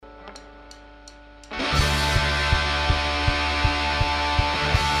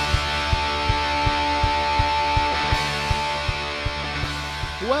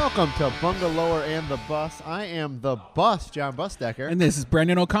Welcome to Bungalower and the Bus. I am the Bus, John Busdecker. And this is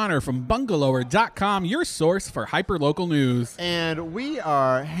Brendan O'Connor from Bungalower.com, your source for hyperlocal news. And we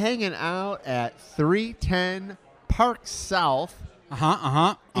are hanging out at 310 Park South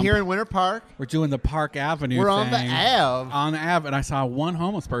here in Winter Park. We're doing the Park Avenue We're thing. on the Ave. On the Ave, and I saw one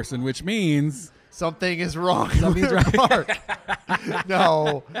homeless person, which means... Something is wrong in Something's Winter right. Park.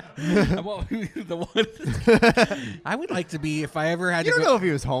 No. Well, the one I would like to be if I ever had You to don't go... know if he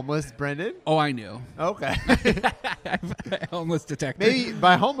was homeless, Brendan. Oh, I knew. Okay. Homeless detective. Maybe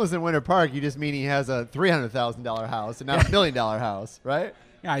by homeless in Winter Park, you just mean he has a $300,000 house and not a $1 million house, right?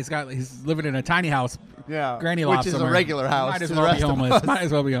 Yeah, he's living in a tiny house. Yeah. Granny loft Which is somewhere. a regular house. Might as to the well be rest of homeless. us. Might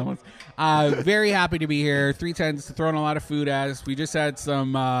as well be homeless. Very happy to be here. 310's throwing a lot of food at us. We just had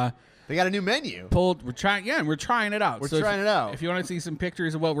some They got a new menu. pulled. We're trying it out. We're So trying it out. If you want to see some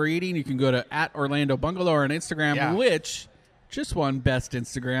pictures of what we're eating, you can go to @OrlandoBungalow on Instagram, Yeah. which just won Best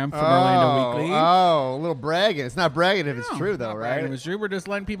Instagram from Orlando Weekly. Oh, a little bragging. It's not bragging if it's No, true, though, not right? bragging if it's true. We're just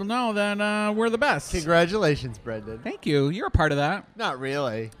letting people know that we're the best. Congratulations, Brendan. Thank you. You're a part of that. Not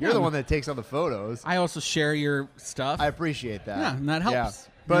really. You're Yeah. the one that takes all the photos. I also share your stuff. I appreciate that. Yeah, and that helps,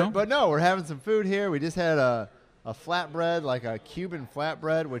 Yeah. you know? But no, we're having some food here. We just had a flatbread, like a Cuban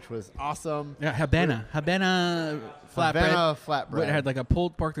flatbread, which was awesome. Yeah, Habana flatbread. Havana flatbread. It had like a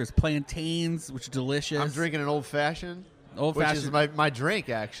pulled pork. There's plantains, which is delicious. I'm drinking an old fashioned. Old which fashioned. is my drink,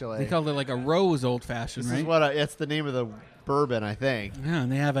 actually. They called it like a rose old fashioned, This right? is what it's the name of the bourbon, I think. Yeah,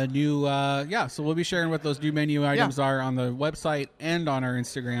 and they have a new, so we'll be sharing what those new menu items are on the website and on our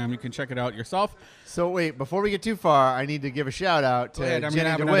Instagram. You can check it out yourself. So wait, before we get too far, I need to give a shout out to Go ahead, I'm Jenny gonna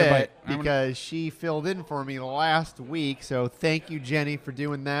have another DeWitt bite. because she filled in for me last week. So thank you, Jenny, for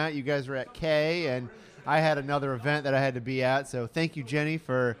doing that. You guys were at K, and I had another event that I had to be at. So thank you, Jenny,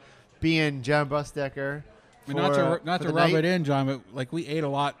 for being John Busdecker. And not to rub it in, John, but like we ate a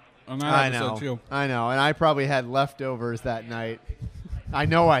lot on that episode too. I know, and I probably had leftovers that night. I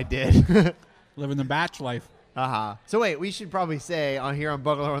know I did. Living the batch life. So wait, we should probably say on here on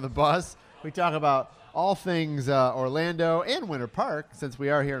Bungalow on the Bus, we talk about all things Orlando and Winter Park, since we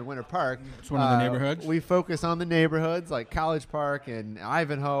are here in Winter Park. It's one of the neighborhoods. We focus on the neighborhoods like College Park and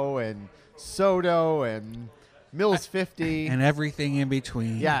Ivanhoe and Soto and Mills 50. And everything in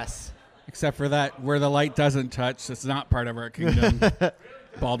between. Yes. Except for that, where the light doesn't touch, it's not part of our kingdom.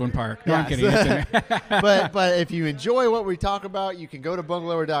 Baldwin Park. No, I'm kidding. but if you enjoy what we talk about, you can go to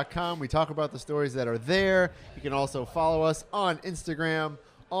bungalower.com. We talk about the stories that are there. You can also follow us on Instagram,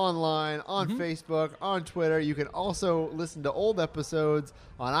 online, on Facebook, on Twitter. You can also listen to old episodes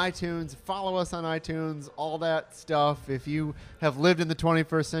on iTunes. Follow us on iTunes, all that stuff. If you have lived in the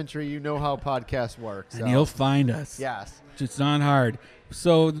 21st century, you know how podcasts work. And you'll find us. Yes. It's not hard.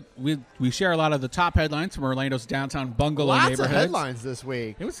 So we share a lot of the top headlines from Orlando's downtown bungalow Lots neighborhoods. of headlines this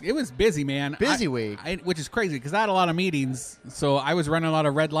week. It was busy, man. Busy week. Which is crazy because I had a lot of meetings, so I was running a lot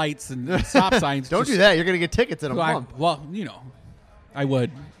of red lights and stop signs. Don't do that. You're going to get tickets in a So month. I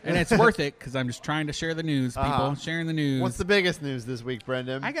would, and it's worth it because I'm just trying to share the news, people. Sharing the news. What's the biggest news this week,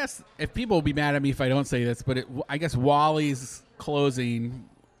 Brendan? I guess if people will be mad at me if I don't say this, but I guess Wally's closing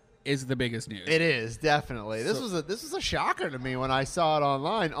is the biggest news. It is, definitely. This was a shocker to me when I saw it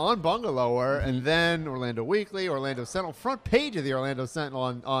online on Bungalower, and then Orlando Weekly, Orlando Sentinel, front page of the Orlando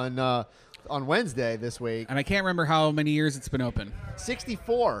Sentinel on Wednesday this week. And I can't remember how many years it's been open.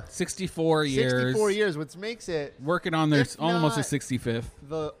 64. 64 years. 64 years, which makes it Working on their if almost a not 65th.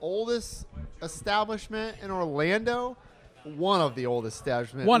 the oldest establishment in Orlando. One of the oldest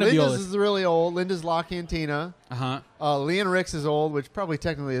establishments. One of the Linda's oldest. is really old. Linda's La Cantina. Leon Ricks is old, which probably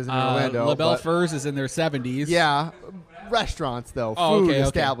technically isn't in Orlando. LaBelle but- Furs is in their 70s. Yeah. Restaurants, though. Oh, Food okay.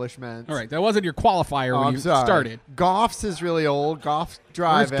 establishments. All right. That wasn't your qualifier when I'm you sorry. started. Goff's is really old. Goff's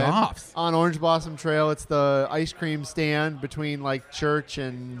Drive-In. Where's Goff's? On Orange Blossom Trail. It's the ice cream stand between like church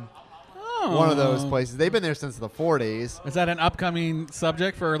and one of those places. They've been there since the 40s. Is that an upcoming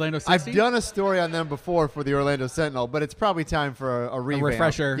subject for Orlando 60? I've done a story on them before for the Orlando Sentinel, but it's probably time for a revamp.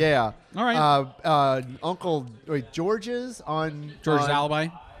 refresher. Yeah. All right. George's on George's Alibi.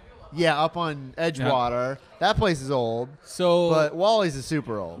 Yeah, up on Edgewater. That place is old. So But Wally's is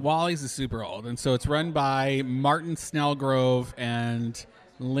super old. Wally's is super old, and so it's run by Martin Snellgrove and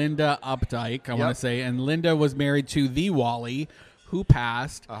Linda Updike, I want Yep. to say. And Linda was married to the Wally, who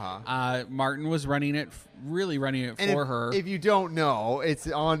passed. Uh-huh. Martin was running it And for her. If you don't know, it's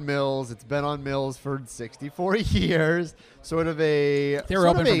on Mills. It's been on Mills for 64 years. Sort of a They were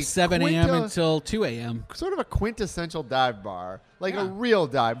open from 7 a.m. until 2 a.m. Sort of a quintessential dive bar. Like Yeah. a real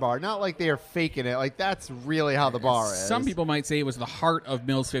dive bar. Not like they are faking it. Like that's really how the bar is. Some people might say it was the heart of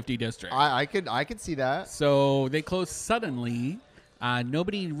Mills 50 District. I could see that. So they closed suddenly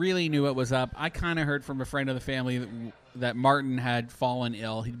Nobody really knew what was up. I kind of heard from a friend of the family that Martin had fallen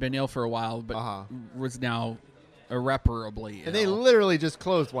ill. He'd been ill for a while, but was now irreparably ill. And they literally just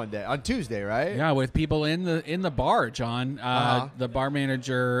closed one day on Tuesday, right? Yeah, with people in the bar, John. The bar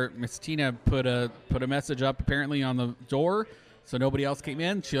manager, Miss Tina, put a message up apparently on the door, so nobody else came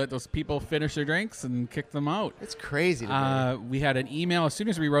in. She let those people finish their drinks and kicked them out. It's crazy to me. We had an email. As soon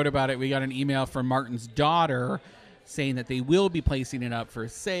as we wrote about it, we got an email from Martin's daughter saying that they will be placing it up for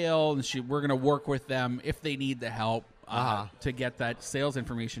sale, and we're going to work with them if they need the help to get that sales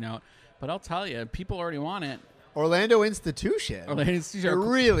information out. But I'll tell you, people already want it. Orlando Institution. It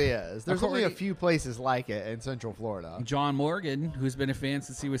really is. There's only a According- few places like it in Central Florida. John Morgan, who's been a fan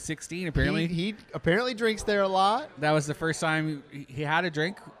since he was 16, apparently. He apparently drinks there a lot. That was the first time he had a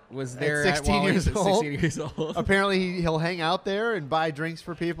drink, was there At 16 years old. 16 years old. Apparently he'll hang out there and buy drinks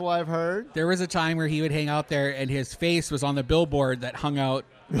for people, I've heard. There was a time where he would hang out there and his face was on the billboard that hung out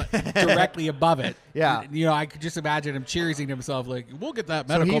directly above it. Yeah. You know, I could just imagine him cheersing himself like, we'll get that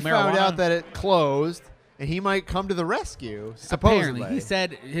So medical he marijuana. found out that it closed, and he might come to the rescue, supposedly. Apparently. He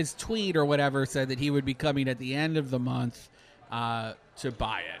said his tweet or whatever said that he would be coming at the end of the month to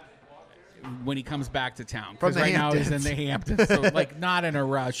buy it when he comes back to town. From Because the right now he's in Hamptons. the Hamptons, so like not in a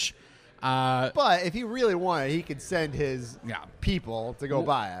rush. But if he really wanted, he could send his Yeah. people to go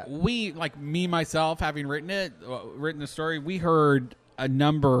buy it. We, like me, myself, having written the story, we heard a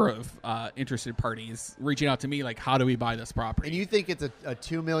number of interested parties reaching out to me like, how do we buy this property? And you think it's a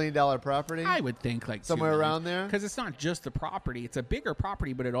 $2 million property? I would think like Somewhere around there? Because it's not just the property. It's a bigger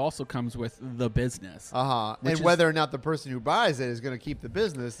property, but it also comes with the business. And Which is- whether or not the person who buys it is going to keep the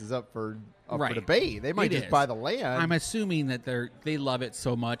business is up for Right. debate. They might It just is. buy the land. I'm assuming that they love it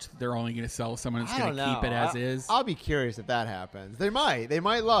so much that they're only going to sell someone that's I going don't to keep know. it as is. I'll be curious if that happens. They might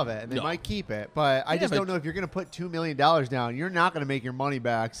love it, and they No. might keep it. But I Yeah, just but- don't know if you're going to put $2 million down. You're not going to make your money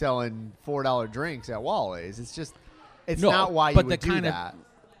back selling $4 drinks at Wally's. It's No, not why you but would the do kind of- that.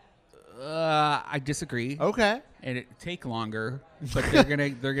 I disagree. Okay. And it take longer, but they're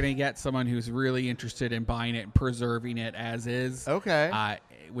gonna get someone who's really interested in buying it and preserving it as is. Okay.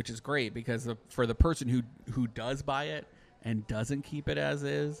 Which is great because for the person who does buy it and doesn't keep it as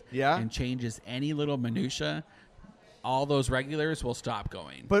is, Yeah. and changes any little minutia, all those regulars will stop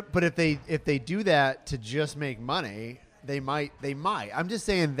going. But if they do that to just make money, they might. I'm just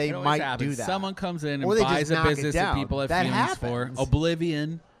saying they It always might happens. do that. Someone comes in Or and they buys just a knock it business that down. people have That feelings for. happens.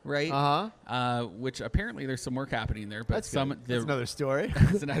 Oblivion, right? Uh-huh. Which apparently there's some work happening there, but That's good. That's another story.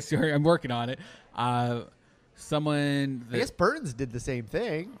 That's another story. I'm working on it. Someone I guess Burton's did the same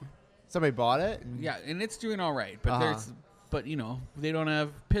thing. Somebody bought it. And, yeah, and it's doing all right, but but you know they don't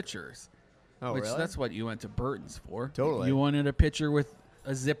have pictures. Oh, which really? that's what you went to Burton's for. Totally. You wanted a picture with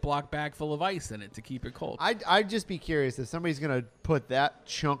a Ziploc bag full of ice in it to keep it cold. I'd just be curious if somebody's going to put that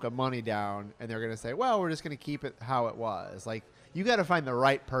chunk of money down and they're going to say, well, we're just going to keep it how it was. Like, you got to find the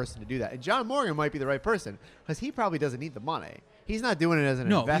right person to do that. And John Morgan might be the right person because he probably doesn't need the money. He's not doing it as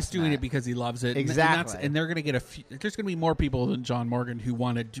an investment. He's doing it because he loves it. Exactly. And they're going to get there's going to be more people than John Morgan who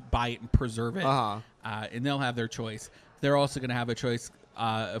want to buy it and preserve it. And they'll have their choice. They're also going to have a choice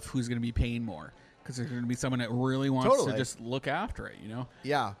of who's going to be paying more. Because there's going to be someone that really wants to just look after it, you know?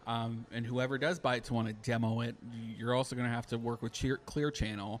 Yeah. And whoever does buy it to want to demo it, you're also going to have to work with Clear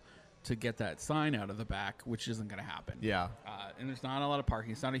Channel to get that sign out of the back, which isn't going to happen. Yeah. And there's not a lot of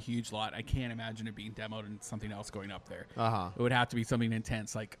parking. It's not a huge lot. I can't imagine it being demoed and something else going up there. It would have to be something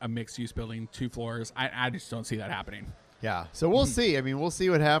intense, like a mixed-use building, 2 floors. I just don't see that happening. Yeah. So we'll see. I mean, we'll see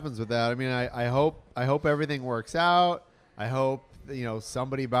what happens with that. I mean, I hope everything works out. I hope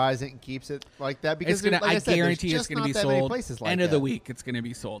somebody buys it and keeps it like that because I guarantee there's it's going to just be not that many sold. places like End of the that. week, it's going to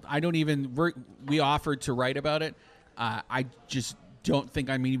be sold. We offered to write about it. I just don't think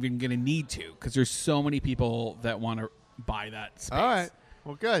I'm even going to need to because there's so many people that want to buy that space. All right.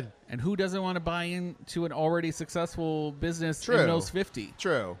 Well, good. And who doesn't want to buy into an already successful business True. in Mills 50?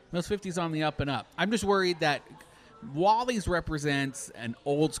 True. Mills 50's on the up and up. I'm just worried that Wally's represents an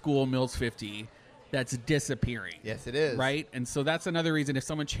old school Mills 50 that's disappearing. Yes, it is. Right? And so that's another reason if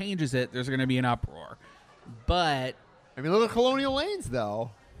someone changes it, there's going to be an uproar. But I mean, look at Colonial Lanes,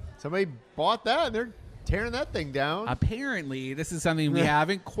 though. Somebody bought that, and they're tearing that thing down. apparently, this is something we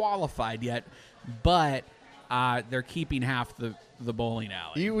haven't qualified yet, but they're keeping half the bowling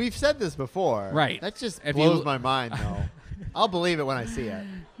alley. We've said this before. Right. That just If blows you- my mind, though. I'll believe it when I see it.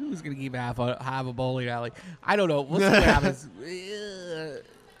 Who's going to keep half a bowling alley? I don't know. We'll see what happens.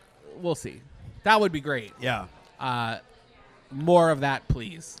 We'll see. That would be great. Yeah. more of that,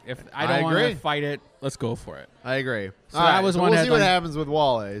 please. If I don't want agree. to fight it, let's go for it. I agree. So that was one We'll see what headline. happens with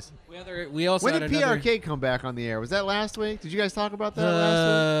Wallace. We also When had did another, PRK come back on the air? Was that last week? Did you guys talk about that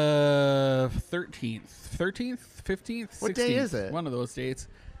last week? 13th, 15th, 16th. What day is it? One of those dates.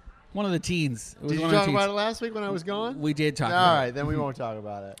 One of the teens. It was Did you one of the talk teens. about it last week when I was gone? We did talk All about right, it. then we won't talk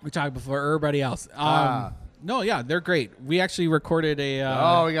about it. We talked before everybody else. Ah. No, yeah, they're great. We actually recorded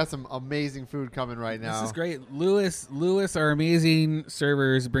a. We got some amazing food coming right now. This is great. Lewis, our amazing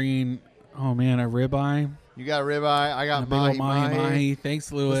server is bringing. Oh man, a ribeye. You got ribeye. I got A big ol' mahi mahi.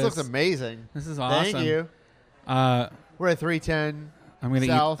 Thanks, Lewis. This looks amazing. This is awesome. Thank you. We're at 310 I'm gonna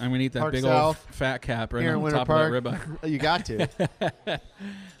South, eat. I'm gonna eat that Park big South, old fat cap right here in on Winter top Park. of that ribeye. You got to.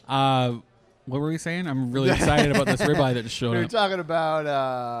 What were we saying? I'm really excited about this ribeye that just showed We were up. talking about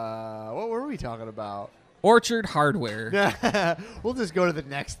what were we talking about? Orchard Hardware. We'll just go to the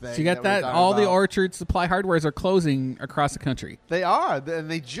next thing. Did you get we're that? talking All the about. Orchard Supply Hardwares are closing across the country. They are, and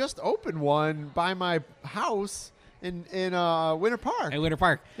they just opened one by my house in Winter Park. At Winter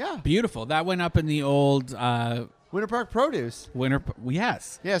Park. Yeah. Beautiful. That went up in the old Winter Park Produce.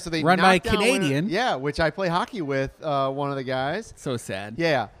 Yes. Yeah, so they run by a knocked down Canadian. which I play hockey with. One of the guys. So sad.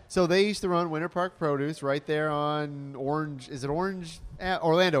 Yeah, so they used to run Winter Park Produce right there on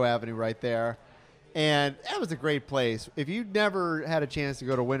Orlando Avenue, right there. And that was a great place. If you never had a chance to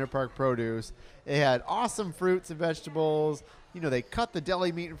go to Winter Park Produce, it had awesome fruits and vegetables. You know, they cut the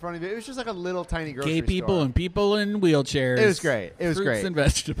deli meat in front of you. It was just like a little tiny grocery Gay people store. and people in wheelchairs. It was great. It was Fruits great. and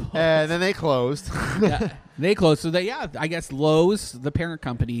vegetables. And then they closed. Yeah, they closed. So I guess Lowe's, the parent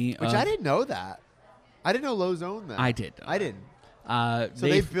company. Which I didn't know that. I didn't know Lowe's owned that. I did. I didn't. So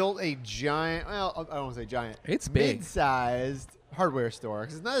they built a giant, well, I don't want to say giant. It's big. Mid-sized hardware store.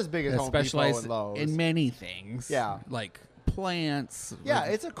 Because it's not as big as Home Depot specialized and Lowe's. in many things. Yeah. Like plants. Yeah,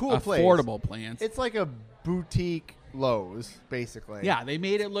 like it's a cool place. affordable plants. It's like a boutique Lowe's, basically. Yeah, they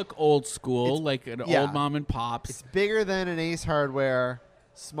made it look old school, like an old mom and pops. It's bigger than an Ace Hardware,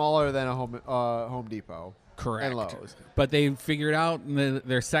 smaller than a Home Depot. Correct. And Lowe's. But they figured out in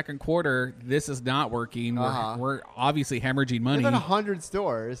their second quarter, this is not working. We're obviously hemorrhaging money. They've got 100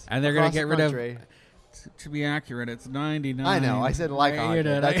 stores. And they're going to get rid country. of. To be accurate, it's 99. I know. I said like I 100.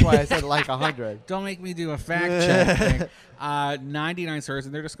 did. That's why I said like 100. Don't make me do a fact check thing. 99 stores,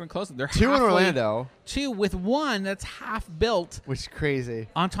 and they're just going to close them. They're 2 in halfway- Orlando. 2 with one that's half built Which is crazy.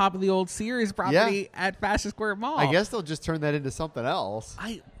 on top of the old Sears property at Fashion Square Mall. I guess they'll just turn that into something else.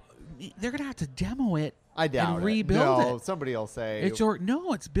 They're going to have to demo it. I doubt and it. rebuild No, it. somebody will say.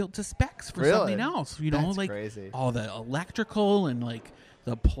 It's built to specs for Really? something else. You know, That's like crazy. all the electrical and like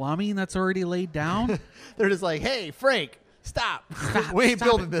the plumbing that's already laid down. They're just like, hey, Frank, stop. Stop, We ain't stop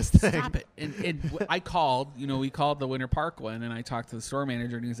building it. this thing. Stop it. And I called, we called the Winter Park one, and I talked to the store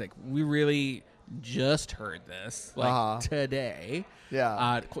manager, and he's like, we really just heard this, today.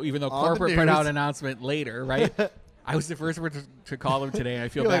 Yeah. Even though On the corporate put news. out an announcement later, right? I was the first one to call him today. I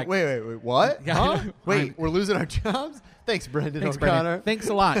feel You're bad. like, wait, what? Yeah, Huh? I know. Wait, we're losing our jobs? Thanks, Brendan Thanks, O'Connor. Brendan. Thanks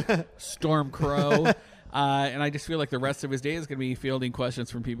a lot, Storm Crow. And I just feel like the rest of his day is going to be fielding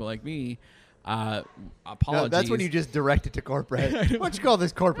questions from people like me. No, Apologies. that's when you just direct it to corporate. Why don't you call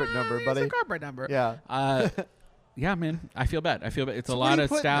this corporate number, It's buddy? a corporate number. Yeah. Yeah, man. I feel bad. It's So a what lot do you of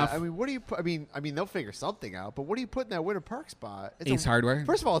put in staff. that? I mean, what do you put? I mean, they'll figure something out. But what do you put in that Winter Park spot? It's Ace Hardware.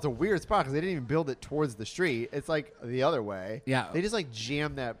 First of all, it's a weird spot because they didn't even build it towards the street. It's like the other way. Yeah. They just like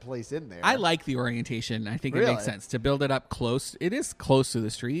jam that place in there. I like the orientation. I think it Really? makes sense to build it up close. It is close to the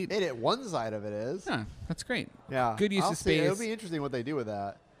street. it. At one side of it is. Yeah, that's great. Yeah. Good use I'll of see. space. It'll be interesting what they do with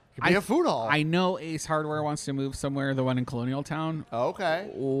that. Could be a food hall. I know Ace Hardware wants to move somewhere. The one in Colonial Town. Okay.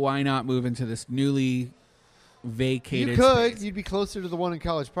 Why not move into this newly vacated? You could. space? You'd be closer to the one in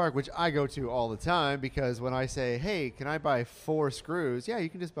College Park, which I go to all the time because when I say, "Hey, can I buy 4 screws?" Yeah, you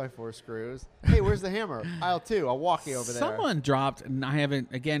can just buy 4 screws. Hey, where's the hammer? Aisle 2. I'll walk you over there. Someone dropped, and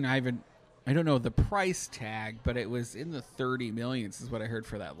I don't know the price tag, but it was in the 30 millions is what I heard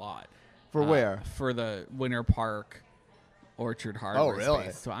for that lot. For where? For the Winter Park Orchard Hardware really?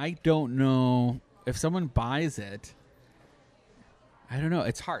 space. So I don't know if someone buys it. I don't know.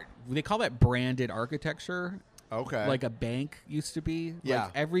 It's hard. They call that branded architecture. Okay. Like a bank used to be. Yeah.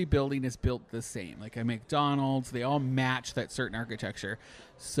 Like every building is built the same. Like a McDonald's, they all match that certain architecture.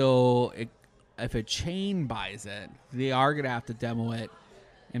 So if a chain buys it, they are going to have to demo it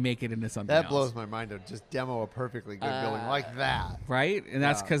and make it into something that else. blows my mind to just demo a perfully good building like that. Right? And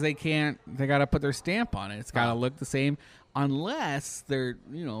that's Yeah. because they got to put their stamp on it. It's got to look the same unless they're,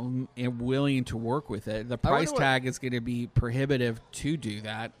 willing to work with it. The price wonder what- tag is going to be prohibitive to do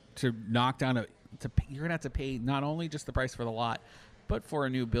that, to knock down you're going to have to pay not only just the price for the lot, but for a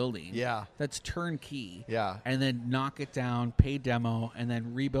new building. Yeah. That's turnkey. Yeah. And then knock it down, pay demo, and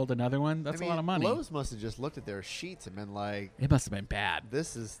then rebuild another one. That's a lot of money. Lowe's must have just looked at their sheets and been like, It must have been bad.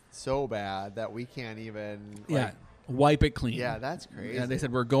 this is so bad that we can't even. Yeah. Like, Wipe it clean. yeah, that's crazy. Yeah, they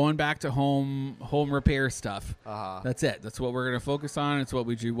said we're going back to home repair stuff. Uh-huh. That's it. That's what we're going to focus on. It's what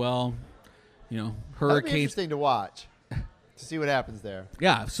we do well. That'd be Hurricanes. interesting to watch, to see what happens there.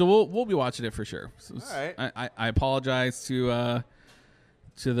 Yeah, so we'll be watching it for sure. So All right. I apologize to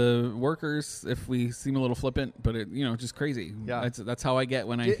the workers if we seem a little flippant, but it just crazy. Yeah. That's how I get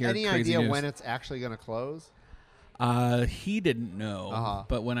when I hear Any crazy idea news. when it's actually going to close? He didn't know, Uh-huh.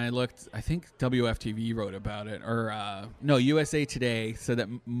 but when I looked, I think WFTV wrote about it, or no, USA Today said that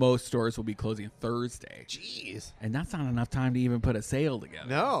most stores will be closing Thursday, Jeez. and that's not enough time to even put a sale together.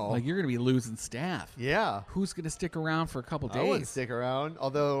 No. like you're going to be losing staff. Yeah. Who's going to stick around for a couple I wouldn't days? stick around.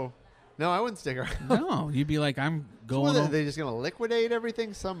 Although, no, I wouldn't stick around. No, you'd be like, I'm So going. what, are they just going to liquidate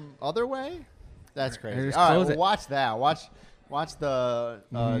everything some other way? That's crazy. just All right, close well, it. watch that. Watch the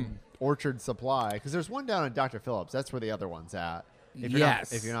Orchard Supply, because there's one down in Dr. Phillips. That's where the other one's at. If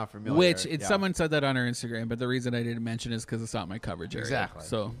you're not familiar. Which yeah. someone said that on our Instagram, but the reason I didn't mention is because it's not my coverage area. Exactly.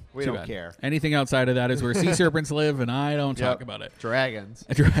 So We too don't bad. care. Anything outside of that is where sea serpents live, and I don't Yep. talk about it. Dragons.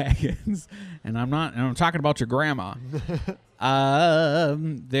 Dragons, and I'm talking about your grandma.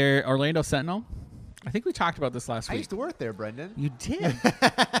 Their Orlando Sentinel. I think we talked about this last I week. used to work there, Brendan. You did.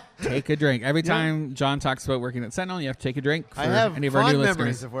 Take a drink. Every time John talks about working at Sentinel, you have to take a drink for I have any of our new fond listeners.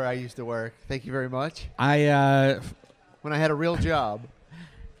 memories of where I used to work. Thank you very much. When I had a real job.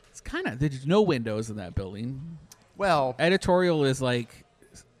 It's kind of, there's no windows in that building. Well, Editorial is like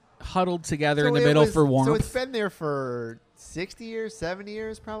huddled together so in the it middle was- for warmth. So it's been there for 60 years, 70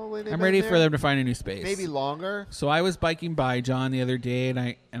 years probably. they've I'm been ready there. for them to find a new space. Maybe longer. So I was biking by John the other day, and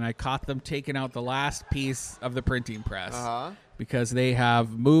I caught them taking out the last piece of the printing press Uh-huh. because they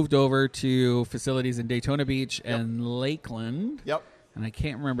have moved over to facilities in Daytona Beach and Lakeland. Yep. And I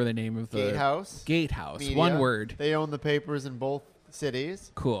can't remember the name of the Gatehouse. Gatehouse. Media. One word. They own the papers in both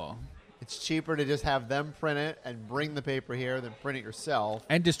cities. Cool. It's cheaper to just have them print it and bring the paper here than print it yourself.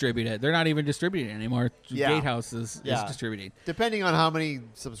 And distribute it. They're not even distributing it anymore. Yeah. Gatehouse is Yeah. distributing. Depending on how many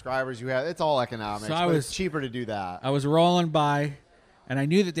subscribers you have, it's all economics. So but it's cheaper to do that. I was rolling by, and I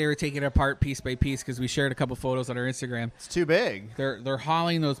knew that they were taking it apart piece by piece because we shared a couple photos on our Instagram. It's too big. They're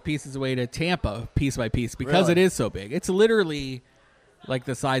hauling those pieces away to Tampa piece by piece because Really? it is so big. It's literally like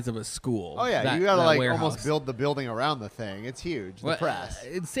the size of a school. Oh yeah, that- you got to that like warehouse. almost build the building around the thing. It's huge. The Well, press.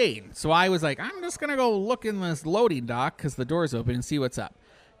 insane. So I was like, I'm just gonna go look in this loading dock because the door's open and see what's up.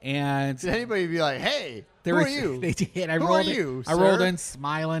 And Did anybody be like, "Hey, there who were are you?" They did. I Who rolled are in, you, I rolled sir? in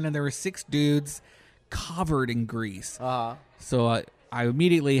smiling, and there were 6 dudes covered in grease. Uh-huh. So I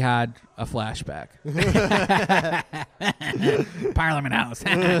immediately had a flashback. Parliament House.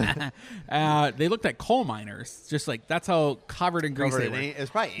 They looked like coal miners. Just like, that's how covered in grease Covered they in were. ink.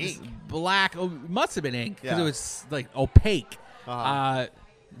 It's probably ink. Black. Oh, must have been ink because Yeah. it was like opaque. Uh-huh.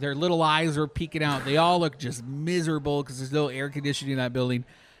 Their little eyes were peeking out. They all look just miserable because there's no air conditioning in that building.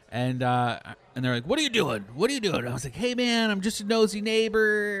 And they're like, "What are you doing? What are you doing?" I was like, "Hey man, I'm just a nosy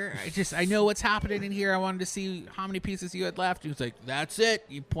neighbor. I know what's happening in here. I wanted to see how many pieces you had left." He was like, "That's it."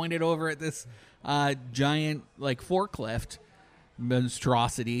 You pointed over at this giant like forklift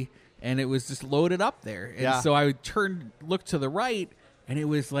monstrosity, and it was just loaded up there. And Yeah. so I looked to the right, and it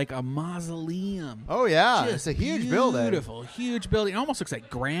was like a mausoleum. Oh yeah, Just it's a huge building. Beautiful, huge building. It almost looks like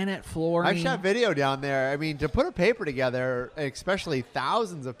granite flooring. I've shot video down there. I mean, to put a paper together, especially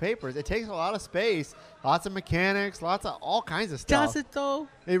thousands of papers, it takes a lot of space, lots of mechanics, lots of all kinds of stuff. Does it though?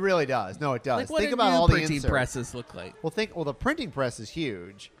 It really does. No, it does. Like what Think do about new all the printing inserts. presses look like? Well, the printing press is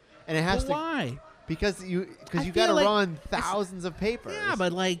huge, and it has But to why? because you I got to feel like run thousands of papers. Yeah,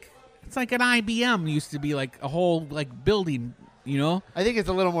 but like it's like an IBM used to be like a whole like building. You know? I think it's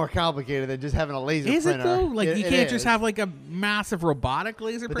a little more complicated than just having a laser Is printer. it though? Like you It can't just is. have like a massive robotic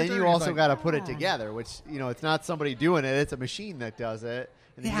laser But printer. then you It's also like, got to put it oh. together, which it's not somebody doing it; it's a machine that does it,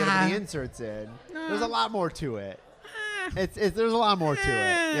 and then you got to Yeah. put the inserts in. Nah. There's a lot more to it. Ah. There's a lot more to it.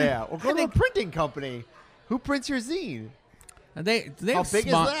 Eh. Yeah. Well, go I to think- a printing company. Who prints your zine? They How have big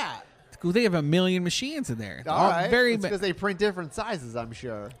small- is that? They have a million machines in there. All right. Very. It's because they print different sizes, I'm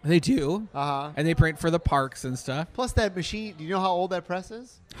sure. They do. Uh huh. And they print for the parks and stuff. Plus, that machine. Do you know how old that press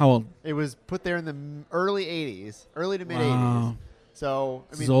is? How old? It was put there in the early 80s, early to mid 80s. Wow. So,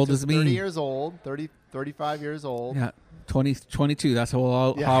 I As mean, old so as me. 30 years old, 35 years old. Yeah, 22. That's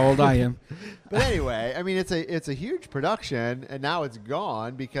how Yeah. how old I am. But anyway, I mean, it's a huge production, and now it's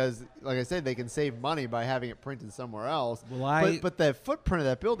gone because, like I said, they can save money by having it printed somewhere else. Well, but the footprint of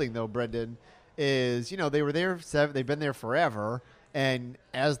that building, though, Brendan, is they were there they've been there forever, And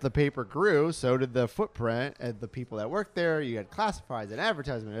as the paper grew, so did the footprint and the people that worked there. You had classifieds and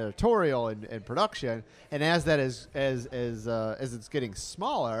advertisement, editorial, and production. And as that is as it's getting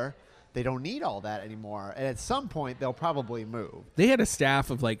smaller, they don't need all that anymore. And at some point, they'll probably move. They had a staff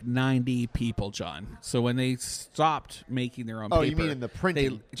of like 90 people, John. So when they stopped making their own paper, you mean in the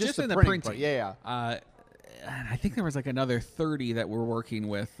printing? Just the in the printing printing. Yeah. And I think there was like another 30 that were working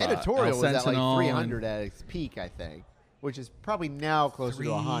with Editorial was at like Sentinel 300 at its peak, I think, which is probably now closer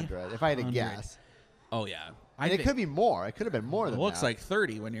to 100, if I had to 300. guess. Oh, yeah. And it could be more. It could have been more than It looks that. like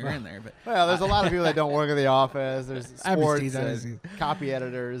 30 when you're in there. But Well, there's a lot of people that don't work in the office. There's I'm just sports teasing, and copy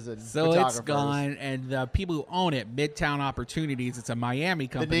editors and so photographers. it's gone, and the people who own it, Midtown Opportunities, it's a Miami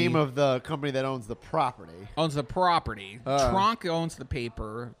The company. name of the company that owns the property. owns the property. Tronc owns the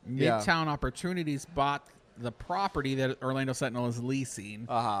paper. Yeah. Midtown Opportunities bought the property that Orlando Sentinel is leasing.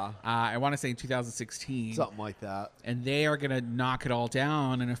 I want to say in 2016. Something like that. And they are going to knock it all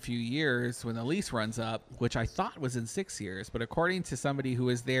down in a few years when the lease runs up, which I thought was in 6 years. But according to somebody who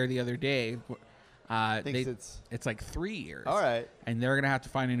was there the other day, it's like 3 years. All right. And they're going to have to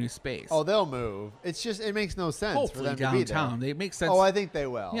find a new space. Oh, they'll move. It's just, it makes no sense hopefully for them to be downtown. there. It makes sense. Oh, I think they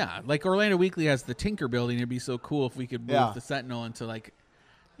will. Yeah, like Orlando Weekly has the Tinker Building. It'd be so cool if we could move the Sentinel into like,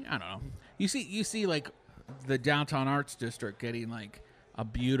 I don't know. You see like the Downtown Arts District getting like a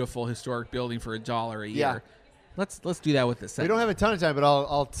beautiful historic building for $1 a year. Yeah. Let's do that with the We Sentinel. don't have a ton of time, but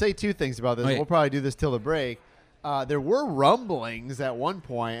I'll say two things about this. Okay. We'll probably do this till the break. There were rumblings at one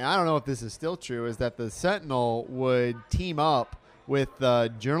point, and I don't know if this is still true, is that the Sentinel would team up with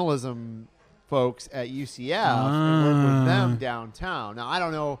the journalism folks at UCF and work with them downtown. Now, I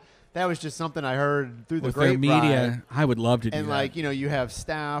don't know. That was just something I heard through the with their grapevine. media. I would love to do And, that. like, you have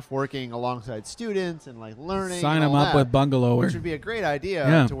staff working alongside students and, like, learning. Sign and them all up that, with Bungalower. which would be a great idea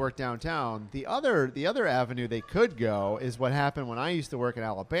Yeah. to work downtown. The other avenue they could go is what happened when I used to work in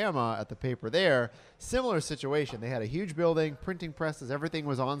Alabama at the paper there. Similar situation. They had a huge building, printing presses, everything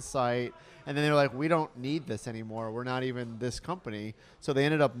was on site. And then they were like, we don't need this anymore. We're not even this company. So they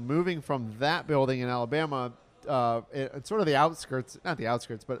ended up moving from that building in Alabama it's sort of the outskirts, not the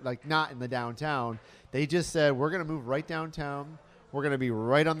outskirts, but like not in the downtown. They just said, we're going to move right downtown. We're going to be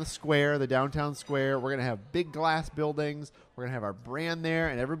right on the square, the downtown square. We're going to have big glass buildings. We're going to have our brand there,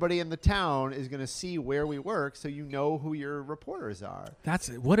 and everybody in the town is going to see where we work, so you know who your reporters are.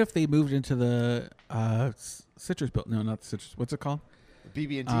 What if they moved into the Citrus building? No, not the Citrus. What's it called? The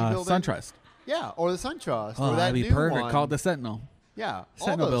BB&T building? SunTrust. Yeah, or the SunTrust. Oh, or that that'd be new perfect. one. Call it the Sentinel. Yeah,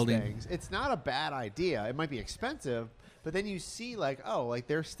 Sentinel all those building. things. It's not a bad idea. It might be expensive, but then you see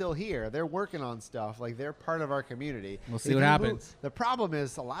they're still here. They're working on stuff. Like, they're part of our community. We'll see If what you happens. The problem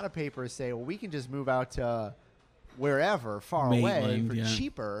is a lot of papers say, well, we can just move out to wherever, far away Maitland, for yeah.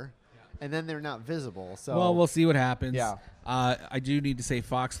 cheaper, and then they're not visible. So Well, we'll see what happens. Yeah. I do need to say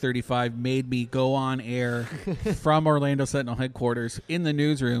Fox 35 made me go on air from Orlando Sentinel headquarters in the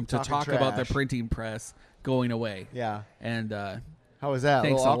newsroom to Talking talk about the trash. printing press going away. Yeah. And How was that?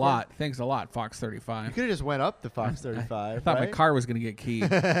 thanks a little awkward? lot. Thanks a lot, Fox You 35. could have just went up to Fox 35. I thought my right? car was going to get keyed.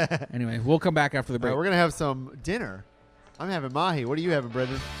 Anyway, we'll come back after the All break. right, we're going to have some dinner. I'm having mahi. What are you having,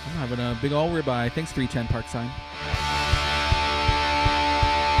 Brendan? I'm having a big old ribeye. Thanks, 310 Parkside.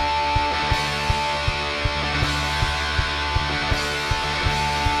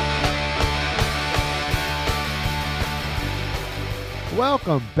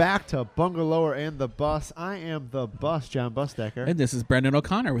 Welcome back to Bungalower and the Bus. I am the Bus, John Busdecker. And this is Brendan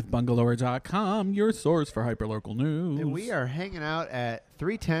O'Connor with Bungalower.com, your source for hyperlocal news. And we are hanging out at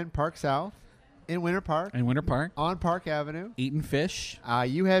 310 Park South in Winter Park in Winter Park, on Park Avenue. eating fish.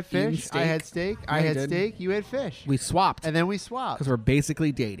 You had Eating fish. I steak. had steak. I Yeah, you had did. steak. You had fish. We swapped And then we swapped. because we're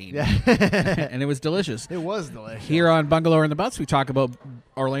basically dating. Yeah. And it was delicious. It was delicious. Here on Bungalower and the Bus, we talk about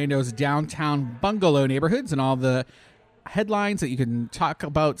Orlando's downtown bungalow neighborhoods and all the headlines that you can talk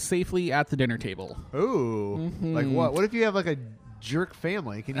about safely at the dinner table. Ooh. Like what? What if you have like a jerk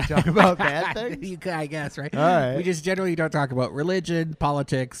family? Can you talk about that thing? You can, I guess, right? All right. We just generally don't talk about religion,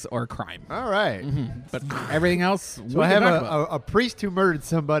 politics, or crime. All right. But everything else, we So I can have talk about. a priest who murdered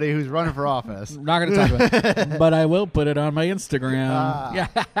somebody who's running for office. I'm not going to talk about it, but I will put it on my Instagram. Yeah.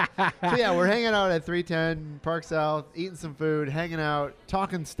 So yeah, we're hanging out at 310 Park South, eating some food, hanging out,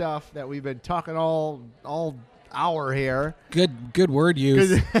 talking stuff that we've been talking all hour here. Good word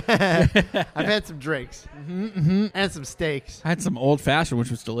use. I've had some drinks and some steaks. I had some old fashioned,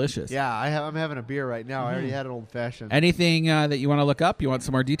 which was delicious. Yeah, I'm having a beer right now. I already had an old fashioned. Anything that you want to look up, you want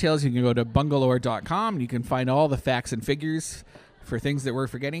some more details, you can go to bungalower.com and you can find all the facts and figures for things that we're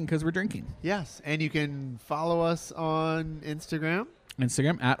forgetting because we're drinking. Yes, and you can follow us on Instagram.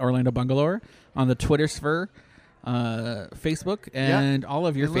 Instagram at Orlando Bungalower, on the Twitter sphere Facebook, and all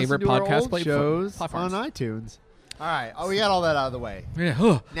of your And favorite listen to our podcast old shows platforms. on iTunes. All right. Oh, we got all that out of the way.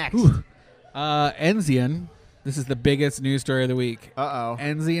 Yeah. Next. Enzian. This is the biggest news story of the week. Uh-oh.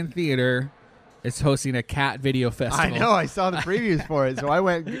 Enzian Theater is hosting a cat video festival. I know. I saw the previews for it, so I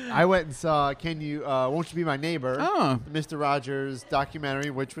went and saw Won't You Be My Neighbor? Oh. Mr. Rogers documentary,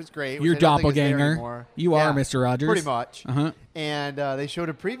 which was great. Your which I don't think is there doppelganger. anymore. You are Mr. Rogers. Pretty much. Uh-huh. And they showed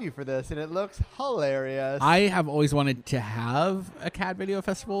a preview for this, and it looks hilarious. I have always wanted to have a cat video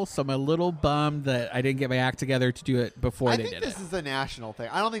festival, so I'm a little bummed that I didn't get my act together to do it before they did it. I think this is a national thing.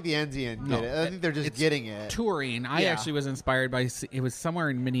 I don't think the Enzian No, did it. I think they're just it's getting it. Touring. I Yeah. actually was inspired by it was somewhere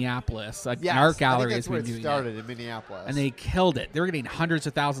in Minneapolis. Like Yes, Art I Gallery think has that's where been it doing started it. in Minneapolis. And they killed it. They were getting hundreds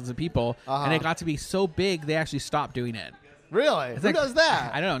of thousands of people, and it got to be so big they actually stopped doing it. Really? Who like- does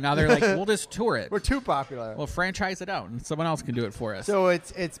that? I don't know. Now they're like, we'll just tour it. We're too popular. We'll franchise it out, and someone else can do it for us. So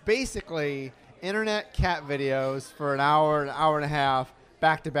it's basically internet cat videos for an hour and a half,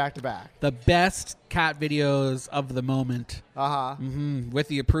 back to back to back. The best cat videos of the moment, with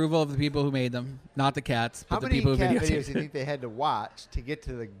the approval of the people who made them, not the cats, but How the many people who cat videotaped videos do you it. think they had to watch to get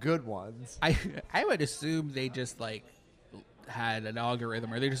to the good ones? I would assume they just like had an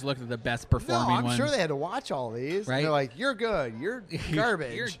algorithm, or they just looked at the best No, performing I'm ones. sure they had to watch all these. And Right? they're like, you're good. You're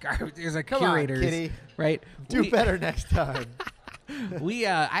garbage. You're garbage. There's a Come on, curators, kitty. right? Do We- better next time.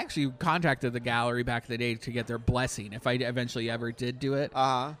 I actually contacted the gallery back in the day to get their blessing if I eventually ever did do it.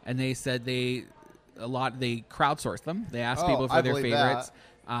 And they said they crowdsource them. They ask Oh, people for I their believe favorites.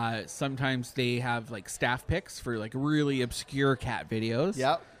 Sometimes they have like staff picks for like really obscure cat videos.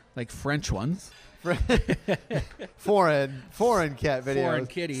 Yep. Like French ones. Foreign cat videos. Foreign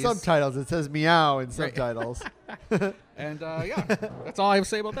kitties. Subtitles. It says meow in subtitles. And yeah, that's all I have to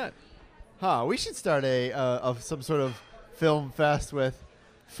say about that. We should start some sort of film fest with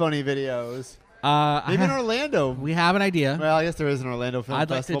funny videos. Maybe in Orlando. We have an idea. Well, I guess there is an Orlando Film I'd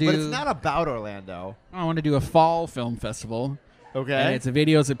like to Festival, but do- it's not about Orlando. I want to do a fall film festival. Okay. And it's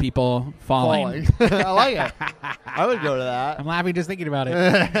videos of people falling. I like it. I would go to that. I'm laughing just thinking about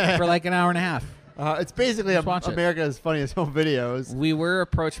it for like an hour and a half. It's basically Just watch it. America's Funniest Home Videos. We were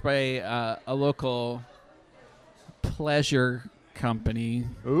approached by a local pleasure company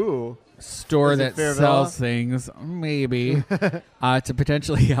Ooh. store Is it that Fairvilla? sells things, maybe, to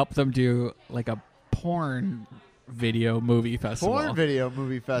potentially help them do like a porn video movie festival. Porn Video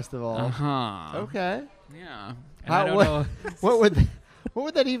Movie Festival. Uh-huh. Okay. Yeah. And I don't know. what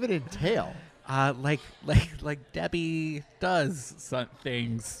would that even entail? Like Debbie does some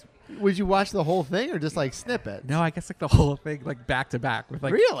things. Would you watch the whole thing or just like snippets? No, I guess like the whole thing, like back to back with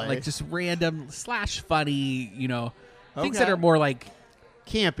like Really? like just random / funny, things Okay. that are more like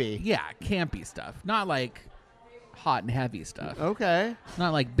Campy. campy stuff, not like hot and heavy stuff, Okay.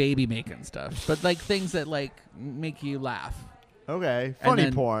 not like baby making stuff, but like things that like make you laugh. Okay. And Funny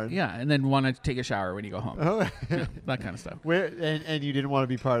then- porn. Yeah, and then want to take a shower when you go home. Okay. Yeah, that kind of stuff. Where and you didn't want to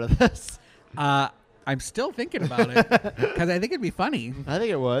be part of this? I'm still thinking about it because I think it'd be funny. I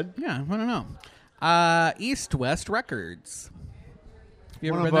think it would. Yeah, I don't know. East West Records. Have you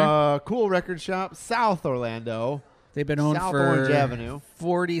ever One been there? of cool record shop, South Orlando. They've been owned South for Orange Avenue.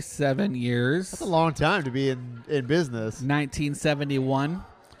 47 years. That's a long time to be in business. 1971.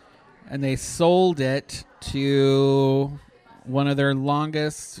 And they sold it to one of their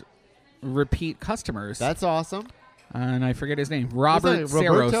longest repeat customers. That's awesome. And I forget his name. Is Robert that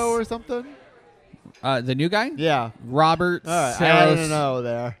Roberto Saros. or something? The new guy? Yeah. Robert All right. I Saros don't know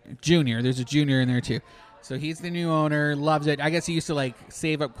there. Jr. There's a junior in there too. So he's the new owner, loves it. I guess he used to like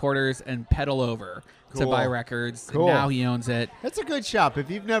save up quarters and pedal over to Cool. buy records. Cool. And now he owns it. It's a good shop. If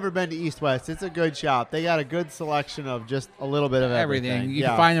you've never been to East West, it's a good shop. They got a good selection of just a little bit of everything. You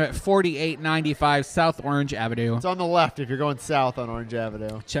can find them at 4895 South Orange Avenue. It's on the left if you're going south on Orange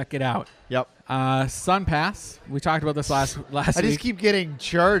Avenue. Check it out. Yep. Sun Pass. We talked about this last I week. just keep getting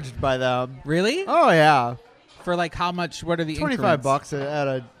charged by them. Really? Oh yeah, For like how much? What are the $25 increments?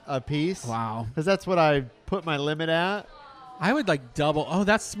 at a piece. Wow. Because that's what I put my limit at. I would like double. Oh,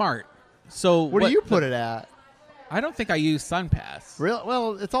 that's smart. So What do you put it at? I don't think I use Sun Pass. Real?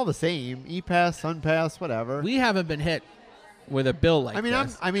 Well, it's all the same. E-Pass, Sun Pass, whatever. We haven't been hit with a bill like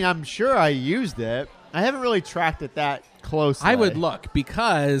this. I'm sure I used it. I haven't really tracked it that closely. I would look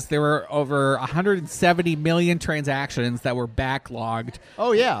because there were over 170 million transactions that were backlogged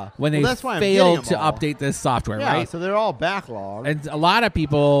Oh yeah. when Well, they that's why I'm failed getting to them all. update this software, Yeah, right? so they're all backlogged. And a lot of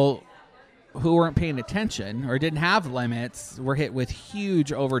people who weren't paying attention or didn't have limits were hit with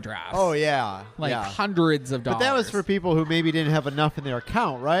huge overdrafts. Oh yeah, like yeah. hundreds of dollars. But that was for people who maybe didn't have enough in their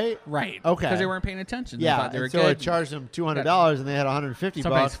account, right? right. Okay. Because they weren't paying attention. They Yeah, thought they were and so good. it charged them $200 and they had $150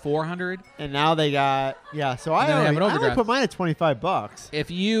 Sometimes bucks, $400. and now they got So And then they have an I only overdraft. put mine at $25.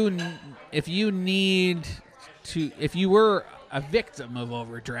 If you need to, if you were a victim of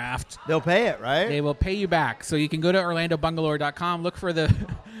overdraft, They'll pay it, right? they will pay you back. So you can go to OrlandoBungalow.com, look for the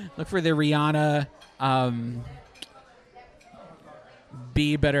Rihanna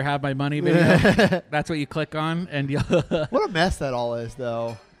B better have my money video. That's what you click on, and you'll What a mess that all is,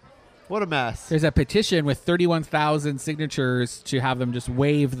 though. What a mess. there's a petition with 31,000 signatures to have them just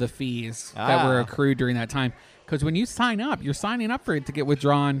waive the fees that were accrued during that time. Because when you sign up, you're signing up for it to get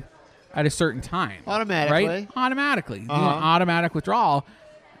withdrawn at a certain time. Automatically. Right? Automatically. You Uh-huh. want automatic withdrawal.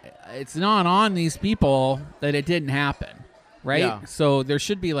 It's not on these people that it didn't happen. Right? Yeah. So there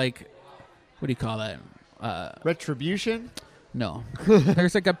should be like, what do you call that? Retribution? No.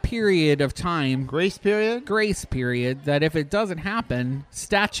 There's like a period of time, Grace period? grace period, that if it doesn't happen,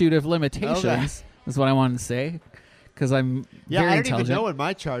 statute of limitations is what I wanted to say. Because I'm Yeah, very I don't intelligent. even know what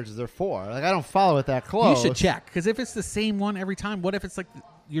my charges are for. Like, I don't follow it that close. You should check. Because if it's the same one every time, what if it's like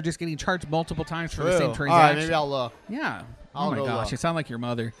you're just getting charged multiple times for the same True. transaction? All right, maybe I'll look. Yeah. I'll Oh my go gosh, look. you sound like your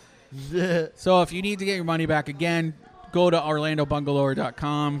mother. And So if you need to get your money back again, go to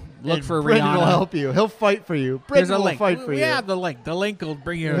OrlandoBungalow.com. Look for Brendan Rihanna. will help you. He'll fight for you. There's Brendan a will link. fight for we you. have the link. The link will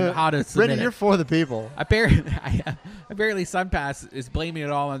bring you how to submit Brendan, it. you're for the people. Apparently SunPass is blaming it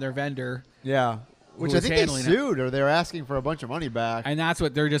all on their vendor, Yeah. Which Who I is think they handling it. sued, or they're asking for a bunch of money back. and that's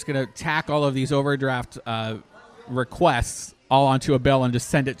what they're just going to tack all of these overdraft requests all onto a bill and just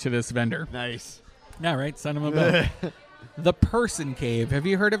send it to this vendor. Nice. Yeah, right. Send them a bill. The Person Cave. Have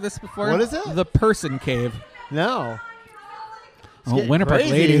you heard of this before? What is it? The Person Cave. No. It's Oh, getting Winter Park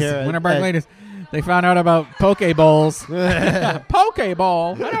crazy ladies. here Winter Park at- ladies. They found out about Poke Bowls. Poke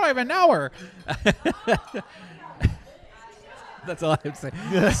Bowl. I don't even know her. That's all I have to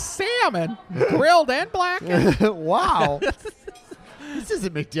say. Salmon, grilled and blackened. Wow. This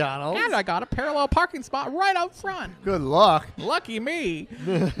isn't McDonald's. And I got a parallel parking spot right out front. Good luck. Lucky me.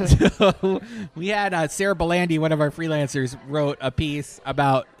 So we had Sarah Belandi, one of our freelancers, wrote a piece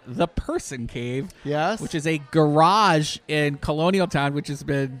about the Person Cave, Yes. which is a garage in Colonial Town, which has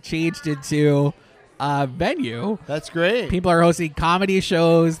been changed into a venue. That's great. People are hosting comedy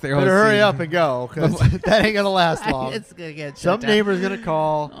shows. They're Better hosting, hurry up and go, because that ain't going to last long. It's gonna get Some shut down. neighbor's going to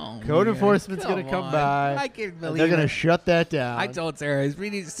call. Oh, Code man. enforcement's going to come on. by. I can't and believe they're going to it. shut that down. I told Sarah, as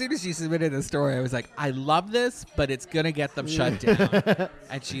soon as she submitted the story, I was like, I love this, but it's going to get them shut down.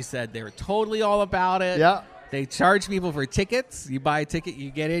 And she said they were totally all about it. Yeah. They charge people for tickets. You buy a ticket,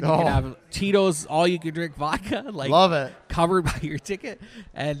 you get in. You Oh. can have Tito's all you can drink vodka, like Love it. covered by your ticket,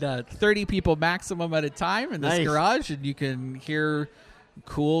 and 30 people maximum at a time in this Nice. garage, and you can hear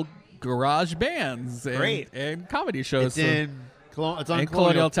cool garage bands and, Great. and comedy shows. It's So it's on in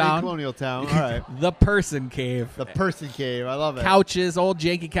Colonial Town. In Colonial Town. All right. the Person Cave. The Person Cave. I love it. Couches, old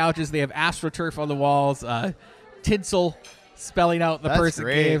janky couches. They have AstroTurf on the walls. Tinsel spelling out the That's Person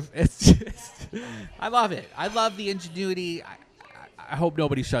great. Cave. It's just, I love it. I love the ingenuity. I hope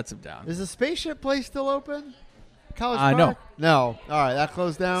nobody shuts them down. Is the spaceship place still open? College No. Park? No. All right. That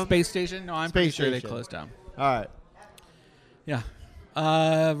closed down? Space Station? No, I'm pretty Space sure they Station. closed down. All right. Yeah.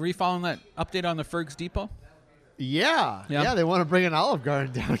 Were you following that update on the Ferg's Depot? Yeah. Yeah. Yeah, they want to bring an Olive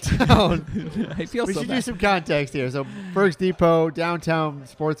Garden downtown. I feel We so should bad. do some context here. So, Berg's Depot, downtown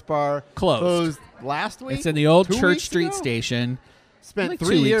sports bar, Closed. last week. It's in the old 2 Church weeks Street ago? station. Spent like 3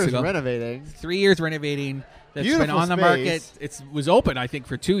 2 weeks years ago. renovating. 3 years renovating. That's Beautiful been on the space. market. It was open, I think,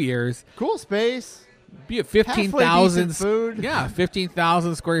 for 2 years. Cool space. Be at Halfway 15,000 decent food. Yeah,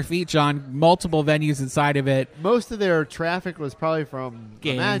 15,000 square feet, John. Multiple venues inside of it. Most of their traffic was probably from the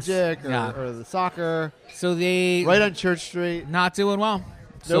Games. Magic or, Yeah. or the soccer. So they Right on Church Street. not doing well.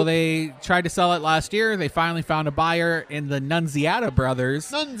 So Nope. they tried to sell it last year. They finally found a buyer in the Nunziata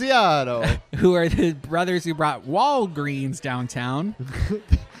brothers, Nunziato. who are the brothers who brought Walgreens downtown.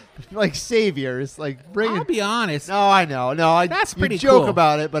 Like saviors. Like bringing. I'll be honest. No, I know. No, That's you pretty joke cool.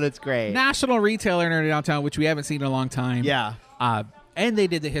 about it, but it's great. National retailer in downtown, which we haven't seen in a long time. Yeah. And they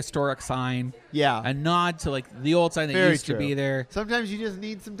did the historic sign, Yeah. a nod to like the old sign that Very used to true. be there. Sometimes you just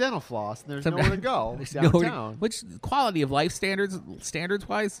need some dental floss, and there's Some- nowhere to go There's nowhere to- downtown. which quality of life standards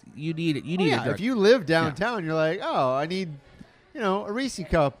wise, you need it. You Oh, need yeah, a if you live downtown, you're like, oh, I need a Reese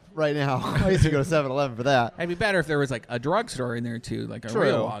cup right now. I used to go to 7-Eleven for that. It'd be better if there was like a drugstore in there too, like a True.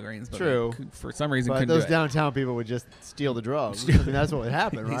 real Walgreens. But True. For some reason, But couldn't those do it. downtown people would just steal the drugs. I mean, that's what would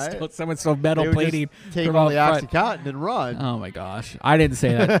happen, right? Someone stole metal They would plating. just take from all out the front. OxyContin and run. Oh my gosh! I didn't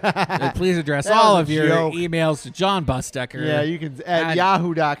say that. Please address That all was of a your joke. emails to John Bustecker. Yeah, you can at at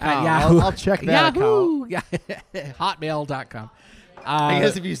yahoo.com. Yahoo. I'll check that account. Yahoo! Yeah. Hotmail.com. I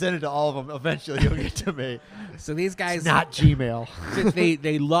guess if you send it to all of them, eventually you'll get to me. So these guys, Not Gmail. since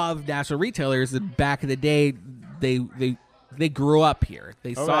they love national retailers, and back in the day, they grew up here.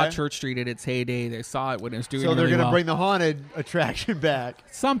 They saw Okay. Church Street at its heyday. They saw it when it was doing So they're really going to well. bring the haunted attraction back.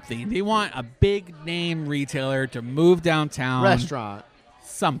 Something. They want a big name retailer to move downtown. Restaurant.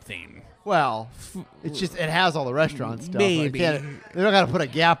 Something. Well, it's just it has all the restaurant stuff. Maybe. They don't got to put a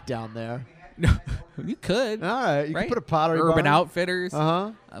Gap down there. No, you could. All right, you right? can put a Pottery Urban Barn. Outfitters.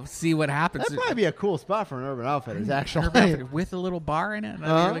 Uh-huh. See what happens. That'd probably be a cool spot for an Urban Outfitters, actually. Urban Outfitters with a little bar in it. That'd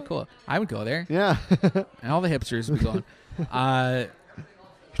Uh-huh. be really cool. I would go there. Yeah. And all the hipsters would go on.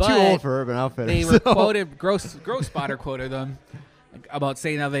 Too old for Urban Outfitters. They were so- quoted. Gross Spotter quoted them about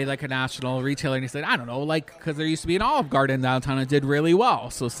saying how they like a national retailer, and he said, "I don't know, like because there used to be an Olive Garden downtown and did really well,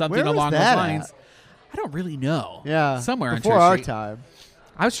 so something Where was along those that lines." at? I don't really know. Yeah. somewhere before on Church our Street. time.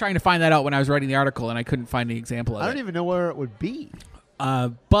 I was trying to find that out when I was writing the article, and I couldn't find the example of I it. don't even know where it would be.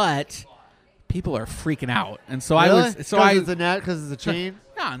 But people are freaking out, and so Really? I was. So I. Because it's a chain.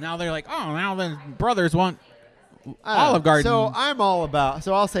 Yeah, now they're like, oh, now the brothers want I don't Olive know. Garden. So I'm all about.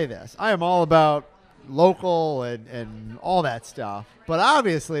 So I'll say this: I am all about local and all that stuff. But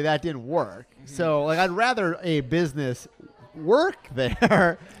obviously that didn't work. So like, I'd rather a business work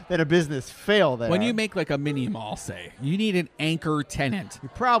there than a business fail there. When you make like a mini mall, say, you need an anchor tenant you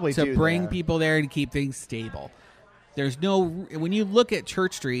probably to do bring there. people there and keep things stable. There's no. When you look at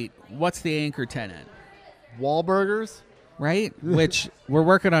Church Street, what's the anchor tenant? Wahlburgers. Right? Which we're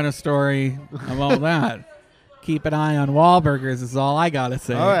working on a story about that. Keep an eye on Wahlburgers is all I gotta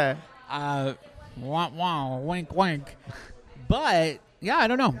say. All right. Wah, wink, wink. But yeah, I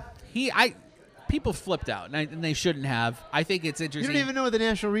don't know. People flipped out, and they shouldn't have. I think it's You interesting. don't even know what the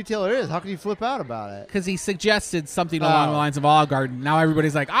national retailer is. How can you flip out about it? Because he suggested something along Oh. the lines of Olive Garden. Now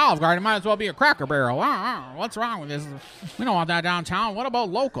everybody's like, Olive Garden might as well be a Cracker Barrel. What's wrong with this? We don't want that downtown. What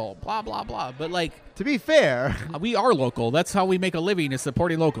about local? Blah, blah, blah. But, like, To be fair, we are local. That's how we make a living, is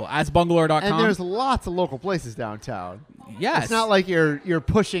supporting local. As bungalow.com. and there's lots of local places downtown. yes. It's not like you're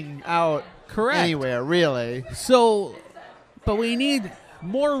pushing out Correct. anywhere, really. So, but we need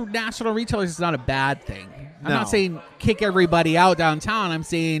more national retailers. Is not a bad thing. I'm No. not saying kick everybody out downtown. I'm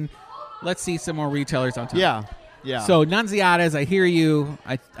saying let's see some more retailers downtown. Yeah. Yeah. So Nunziatas, I hear you.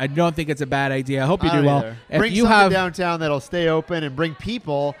 I don't think it's a bad idea. I hope you I do don't well. either. If Bring you something have downtown that'll stay open and bring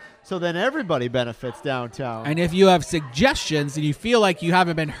people, so then everybody benefits downtown. and if you have suggestions and you feel like you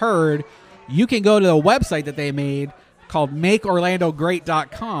haven't been heard, you can go to the website that they made called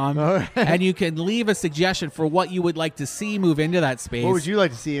makeorlandogreat.com All right. and you can leave a suggestion for what you would like to see move into that space. What would you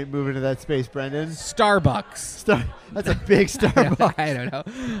like to see it move into that space, Brendan? Starbucks. That's a big Starbucks. I don't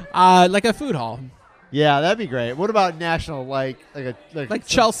know. Like a food hall. Yeah, that'd be great. What about national, like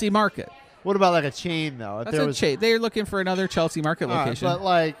Chelsea Market. What about like a chain though? If That's there a was, chain. They're looking for another Chelsea Market All right, location. but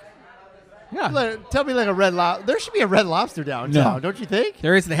like, Yeah. tell me like a Red Lobster. There should be a Red Lobster downtown, No. don't you think?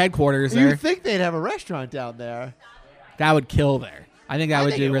 There is the headquarters You there. think they'd have a restaurant down there? That would kill there. I think that I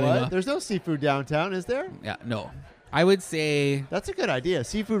would think do it really would. well. There's no seafood downtown, is there? Yeah, no. I would say, That's a good idea.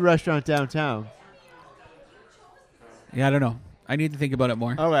 Seafood restaurant downtown. yeah, I don't know. I need to think about it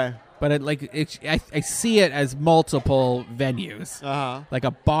more. Okay. But I see it as multiple venues. Uh-huh. Like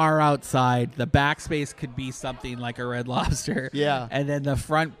a bar outside. The backspace could be something like a Red Lobster. Yeah. And then the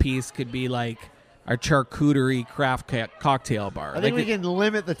front piece could be like a charcuterie craft cocktail bar. I think Like we can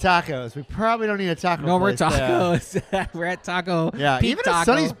limit the tacos. We probably don't need a taco no more place there. tacos. We're at Taco. Yeah, Peak even Taco. a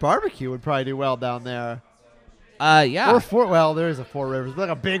Sonny's Barbecue would probably do well down there. Yeah. Or there is a Four Rivers, but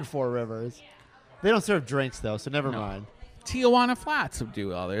like a big Four Rivers. They don't serve drinks though, so never mind. Tijuana Flats would do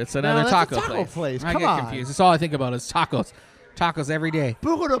well there. It's No, another that's a taco, taco place. I Come get on. confused. That's all I think about is tacos. Tacos every day.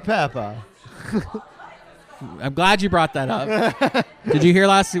 Buco de Peppa. I'm glad you brought that up. Did you hear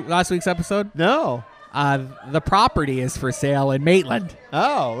last week's episode? No. The property is for sale in Maitland.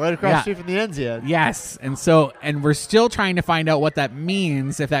 Oh, right across Yeah. the street from the Enzian. Yes, and we're still trying to find out what that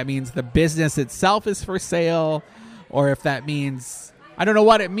means. If that means the business itself is for sale, or if that means I don't know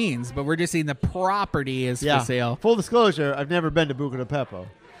what it means. But we're just saying the property is for sale. Full disclosure, I've never been to Buco de Peppa.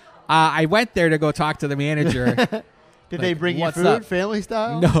 I went there to go talk to the manager. Did Like, they bring you what's food, up? family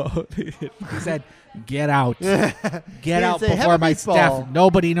style? No. He said, get out. Get out say, "Have before a my meatball." staff.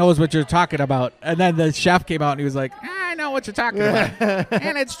 Nobody knows what you're talking about. And then the chef came out and he was like, I know what you're talking about.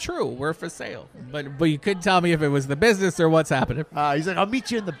 And it's true. We're for sale. But you couldn't tell me if it was the business or what's happening. He's like, I'll meet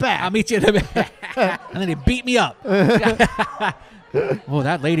you in the back. I'll meet you in the back. And then he beat me up. Oh,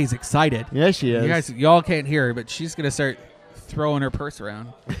 that lady's excited. Yeah, she is. Y'all can't hear her, but she's going to start throwing her purse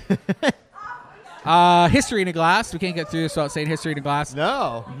around. History in a Glass. We can't get through this without saying History in a Glass.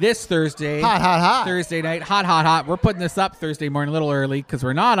 No. This Thursday. Hot. Thursday night. Hot. We're putting this up Thursday morning a little early because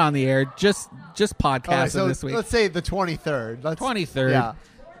we're not on the air. Just podcasting All right, so this week. let's say the 23rd. 23rd.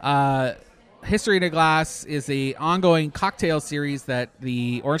 Yeah. History in a Glass is a ongoing cocktail series that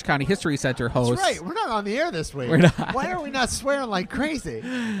the Orange County History Center hosts. That's right. We're not on the air this week. We're not. Why are we not swearing like crazy?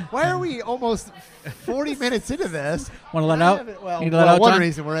 Why are we almost 40 minutes into this? Want to let I out? haven't- Well, Need to let out, one John?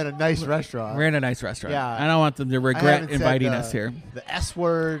 reason we're in a nice restaurant. We're in a nice restaurant. Yeah. I don't want them to I regret haven't said inviting the- us here. The S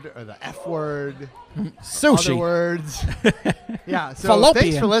word or the F word. Sushi. Other words. Yeah. So Fallopian.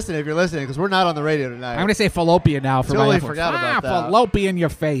 thanks for listening if you're listening because we're not on the radio tonight. I'm going to say fallopian now for Totally my forgot about that. fallopian your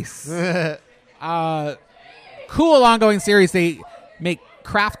face. Cool ongoing series. They make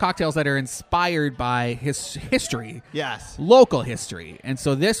craft cocktails that are inspired by history, Yes. local history. And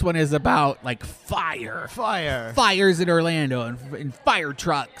so this one is about like fires in Orlando and fire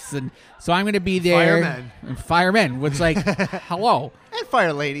trucks. And so I'm going to be there. Firemen. And firemen, which like, hello, And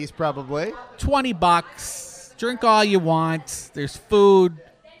fire ladies probably. $20. Drink all you want. There's food.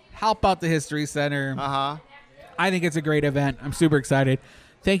 Help out the History Center. Uh-huh. I think it's a great event. I'm super excited.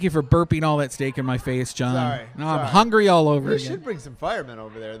 Thank you for burping all that steak in my face, John. Sorry. No, I'm Sorry. hungry all over We again. should bring some firemen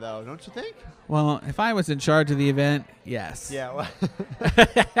over there though, don't you think? Well, if I was in charge of the event, yes. Yeah. Well,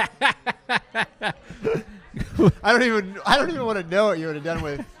 I don't even want to know what you would have done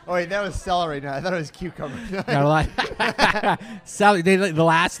with. Oh wait, that was celery. No, I thought it was cucumber. Got a lot. Celery. The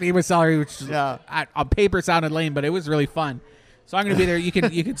last name was celery, which Yeah. on paper sounded lame, but it was really fun. So I'm going to be there. You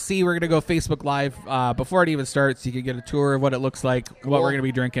can see we're going to go Facebook Live before it even starts. You can get a tour of what it looks like, Cool. what we're going to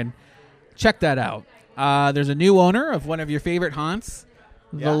be drinking. Check that out. There's a new owner of one of your favorite haunts,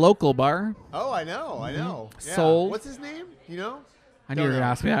 Yeah. the Local Bar. Oh, I know. Yeah. Sold. What's his name? You know? I knew you were going to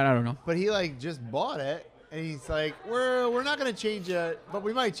ask me that. I don't know. But he like just bought it, and he's like, "We're not going to change it, but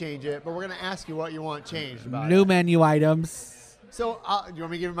we might change it. But we're going to ask you what you want changed about New it." menu items. So, do you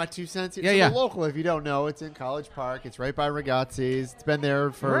want me to give him my 2 cents? Yeah, so yeah. The Local, if you don't know, it's in College Park. It's right by Ragazzi's. It's been there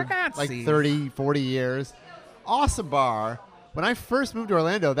for like Ragazzi's. 30, 40 years. Awesome bar. When I first moved to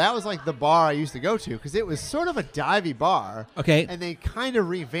Orlando, that was like the bar I used to go to because it was sort of a divey bar. Okay. And they kind of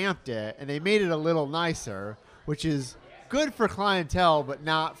revamped it, and they made it a little nicer, which is good for clientele, but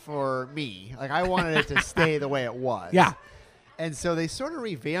not for me. Like, I wanted it to stay the way it was. Yeah. And so they sort of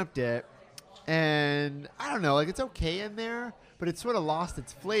revamped it, and I don't know, like it's okay in there, but it sort of lost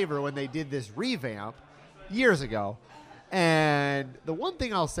its flavor when they did this revamp years ago. And the one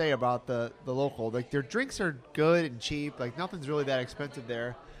thing I'll say about the Local, like their drinks are good and cheap, like nothing's really that expensive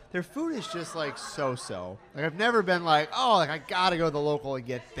there. Their food is just like so-so. Like I've never been like, oh, like I gotta go to the Local and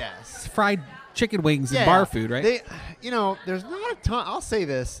get this. Fried chicken wings Yeah. and bar food, right? They, there's not a ton. I'll say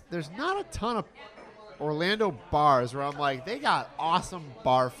this: there's not a ton of Orlando bars where I'm like, they got awesome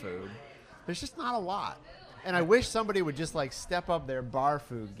bar food. There's just not a lot, and I wish somebody would just like step up their bar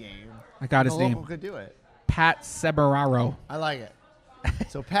food game. I got his The Local name. could do it. Pat Seberaro. I like it.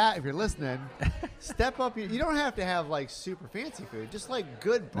 So Pat, if you're listening, step up. You don't have to have like super fancy food, just like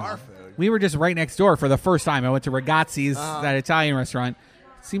good bar food. We were just right next door for the first time. I went to Ragazzi's, Uh-huh. that Italian restaurant.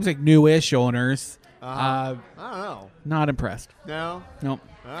 Seems like newish owners. I don't know. Not impressed. No. Nope.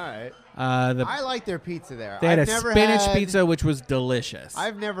 All right. The I like their pizza there. They had I've a never spinach had- pizza, which was delicious.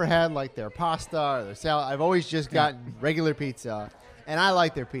 I've never had like their pasta or their salad. I've always just gotten regular pizza, and I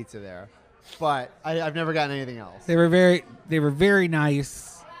like their pizza there. But I've never gotten anything else. They were very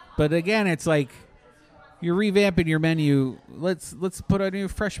nice, but again, it's like you're revamping your menu. Let's put a new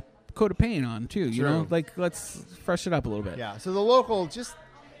fresh coat of paint on too. You know, True. like let's freshen it up a little bit. Yeah. So the Local, just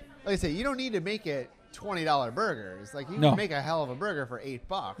like I say, you don't need to make it $20 burgers. Like you No. can make a hell of a burger for $8.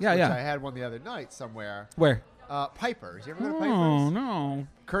 Yeah, which yeah. I had one the other night somewhere. Where? Piper's. You ever go to Oh Piper's? no.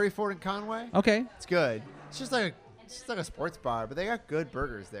 Curry Ford and Conway. Okay, It's good. It's just like a sports bar, but they got good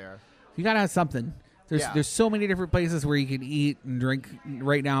burgers there. you gotta have something. There's so many different places where you can eat and drink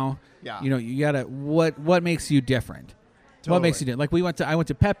right now. Yeah. You know, you gotta what makes you different. What Totally. makes you different? Like I went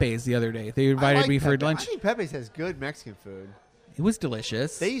to Pepe's the other day. They invited I like me for Pepe. lunch. I think Pepe's has good Mexican food. It was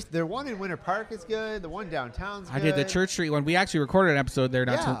delicious. Their one in Winter Park is good. The one downtown's good. I did the Church Street one. We actually recorded an episode there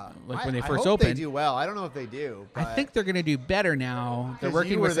when they first opened. They do well. I don't know if they do. I think they're going to do better now. They're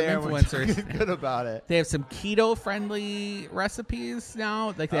working you with some were there influencers. Good about it. They have some keto-friendly recipes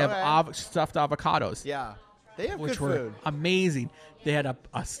now. Like they have stuffed avocados. Yeah, they have which good were food. Amazing. They had a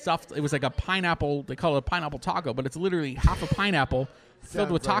stuffed. It was like a pineapple. They call it a pineapple taco, but it's literally half a pineapple filled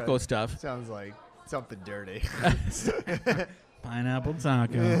with taco stuff. Sounds like something dirty. Pineapple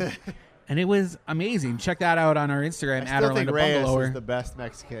taco. And it was amazing. Check that out on our Instagram at Orlando Reyes Bungalower. is the best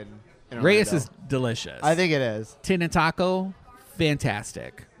Mexican in Orlando. Reyes is delicious. I think it is. Tin and taco,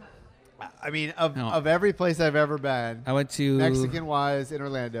 fantastic. I mean, of every place I've ever been, I went to Mexican-wise in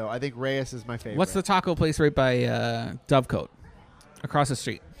Orlando, I think Reyes is my favorite. What's the taco place right by Dovecote? Across the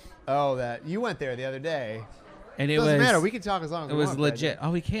street. Oh, that you went there the other day. And it doesn't matter. We can talk as long as we want. It was legit.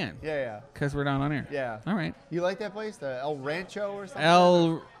 Oh, we can. Yeah. Because we're not on air. Yeah. All right. You like that place, the El Rancho or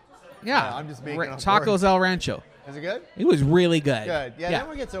something? Yeah. I'm just making up Tacos words. El Rancho. Is it good? It was really good. Good. Yeah, that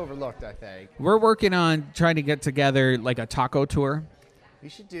one gets overlooked, I think. We're working on trying to get together like a taco tour. We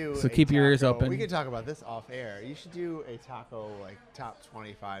should do. So keep your ears open. We can talk about this off air. You should do a taco like top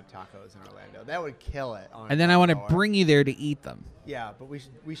 25 tacos in Orlando. That would kill it. And then I want to bring you there to eat them. Yeah, but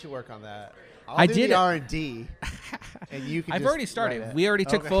we should work on that. I did the R&D, and you can. I've already started. We already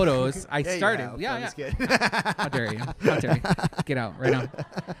took photos. I started. Yeah. How dare you? How dare you? Get out right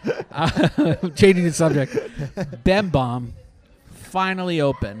now. Changing the subject. Bem Bomb finally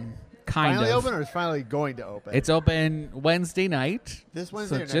open. Finally open, or is finally going to open? It's open Wednesday night. This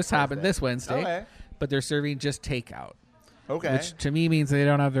Wednesday. So it just happened this Wednesday. Okay. But they're serving just takeout. Okay. Which to me means they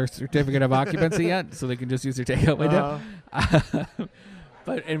don't have their certificate of occupancy yet, so they can just use their takeout window.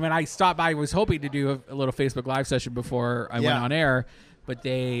 And when I stopped by, I was hoping to do a little Facebook Live session before I went on air, but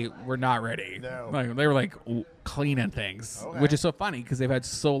they were not ready. No. They were like cleaning things, which is so funny because they've had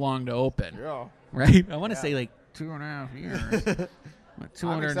so long to open. Yeah. Right? I want to say like 2.5 years.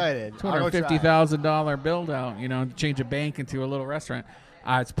 I'm excited. $250,000 build out, to change a bank into a little restaurant.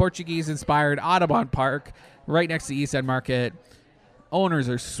 It's Portuguese inspired, Audubon Park, right next to East End Market. Owners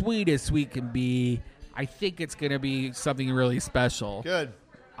are sweet as sweet can be. I think it's going to be something really special. Good.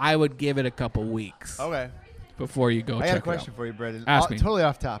 I would give it a couple weeks. Okay. Before you go check it out. I got a question for you, Brendan. Ask me. Totally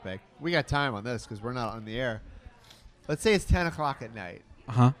off topic. We got time on this because we're not on the air. Let's say it's 10 o'clock at night.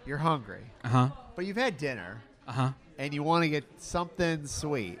 Uh-huh. You're hungry. Uh-huh. But you've had dinner. Uh-huh. And you want to get something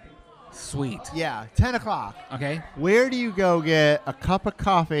sweet. Sweet. Yeah, 10 o'clock. Okay. Where do you go get a cup of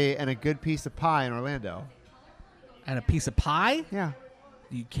coffee and a good piece of pie in Orlando? And a piece of pie? Yeah.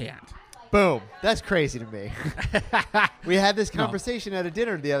 You can't. Boom. That's crazy to me. We had this conversation at a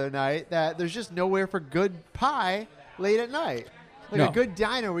dinner the other night that there's just nowhere for good pie late at night. Like a good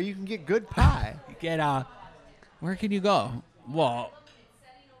diner where you can get good pie. Where can you go? Well,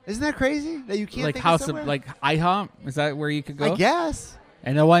 isn't that crazy that you can't like think House of somewhere? like IHOP? Is that where you could go? I guess.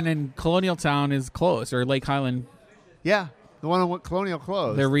 And the one in Colonial Town is closed, or Lake Highland. Yeah, the one in Colonial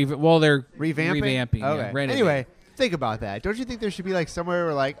closed. They're revamping. Okay. Yeah, anyway, think about that. Don't you think there should be like somewhere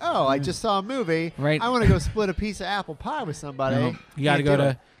where like, oh, I just saw a movie. Right. I want to go split a piece of apple pie with somebody. No, you got to go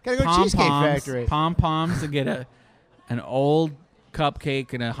to Cheesecake Factory. Pom Poms to get an old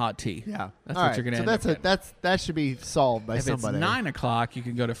cupcake and a hot tea. Yeah, that's what you're gonna. So that should be solved by somebody. If it's 9 o'clock, you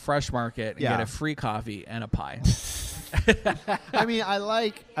can go to Fresh Market and get a free coffee and a pie. I mean, I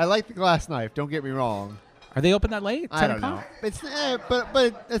like the glass knife. Don't get me wrong. Are they open that late? I don't know. It's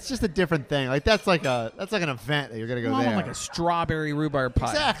but it's just a different thing. Like that's like an event that you're gonna go there. Like a strawberry rhubarb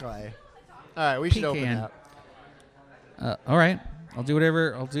pie. Exactly. All right, we should open that. All right, I'll do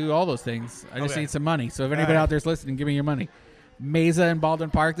whatever. I'll do all those things. I just need some money. So if anybody out there's listening, give me your money. Mesa in Baldwin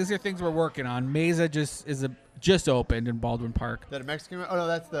Park. These are things we're working on. Mesa just opened in Baldwin Park. Is that a Mexican? Oh no,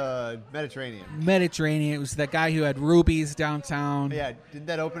 that's the Mediterranean. Mediterranean. It was that guy who had rubies downtown. Yeah, didn't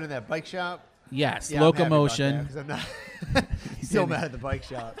that open in that bike shop? Yes, yeah, Locomotion. I'm not still mad at the bike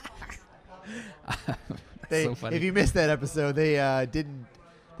shop. So funny. If you missed that episode, they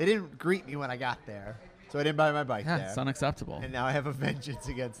didn't greet me when I got there, so I didn't buy my bike there. It's unacceptable. And now I have a vengeance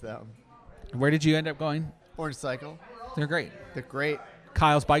against them. Where did you end up going? Orange Cycle. They're great. They're great.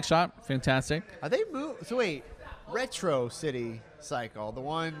 Kyle's Bike Shop, fantastic. Are they So wait, Retro City Cycle, the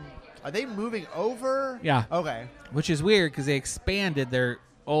one. Are they moving over? Yeah. Okay. Which is weird because they expanded their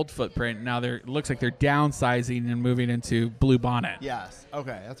old footprint. Now it looks like they're downsizing and moving into Blue Bonnet. Yes.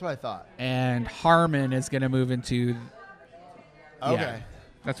 Okay, that's what I thought. And Harmon is going to move into. Okay. Yeah,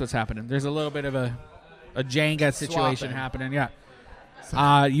 that's what's happening. There's a little bit of a Jenga situation happening. Yeah.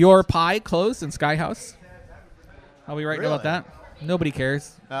 Your Pie closed in Sky House. Are we right about that? Nobody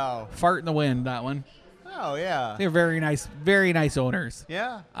cares. Oh. Fart in the wind, that one. Oh, yeah. They're very nice owners.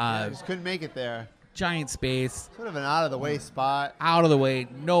 Yeah. Uh, Just couldn't make it there. Giant space, Sort of an out-of-the-way spot. out of the way,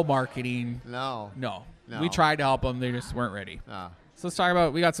 no marketing. No. No. No. We tried to help them. They just weren't ready. Ah. So let's talk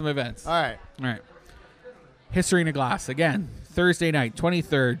about, we got some events. All right. All right. History in a Glass. Again, Thursday night,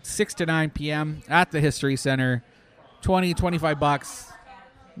 23rd, 6 to 9 p.m. at the History Center. $25.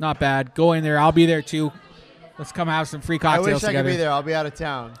 Not bad. Go in there. I'll be there too. Let's come have some free I cocktails wish I together. could be there. I'll be out of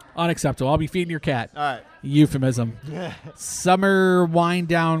town. Unacceptable. I'll be feeding your cat. All right. Euphemism. Summer wind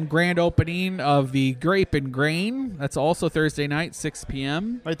down grand opening of the Grape and Grain. That's also Thursday night, 6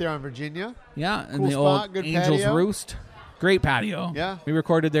 p.m. Right there on Virginia. Yeah, in Cool the spot, old good Angel's patio. Roost. Great patio. Yeah. We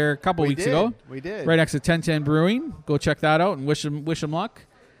recorded there a couple weeks ago. We did. Right next to 1010 Brewing. Go check that out and wish them luck.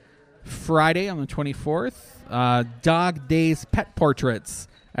 Friday on the 24th, Dog Days Pet Portraits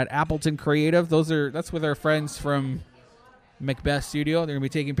at Appleton Creative. That's with our friends from Macbeth Studio. They're going to be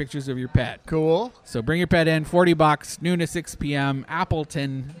taking pictures of your pet. Cool. So bring your pet in, $40, noon to 6 p.m.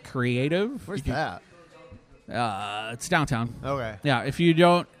 Appleton Creative. Where's that? It's downtown. Okay. Yeah, if you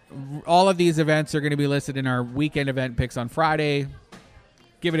don't, all of these events are going to be listed in our weekend event picks on Friday.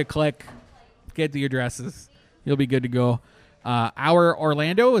 Give it a click. Get the addresses. You'll be good to go. Our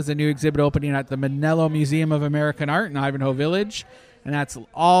Orlando is a new exhibit opening at the Manello Museum of American Art in Ivanhoe Village. And that's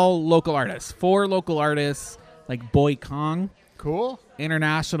all local artists. 4 local artists like Boy Kong. Cool.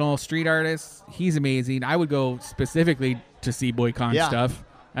 International street artist. He's amazing. I would go specifically to see Boy Kong stuff.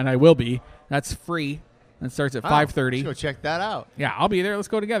 And I will be. That's free. It starts at 5:30. Let's go check that out. Yeah, I'll be there. Let's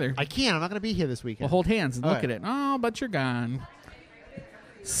go together. I can't. I'm not going to be here this We'll weekend. hold hands and All look right. at it. Oh, but you're gone.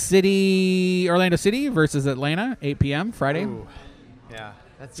 Orlando City versus Atlanta, 8 p.m. Friday. Ooh. Yeah.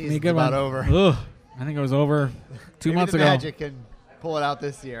 That Be a season's good about one. over. Ugh, I think it was over 2 Maybe months the ago. Magic can pull it out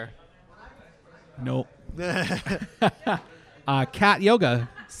this year. Nope. Cat Yoga,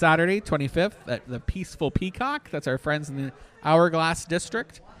 Saturday, 25th at the Peaceful Peacock. That's our friends in the Hourglass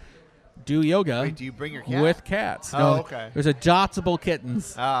District. Do yoga Wait, do you bring your cat? with cats. Oh, No, okay. There's adoptable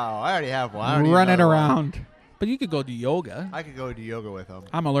kittens Oh, I already have one. I don't need running another one. around. But you could go do yoga. I could go do yoga with them.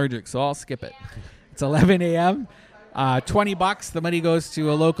 I'm allergic, so I'll skip it. It's 11 a.m. $20. The money goes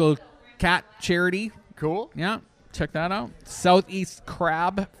to a local cat charity. Cool. Yeah, check that out. Southeast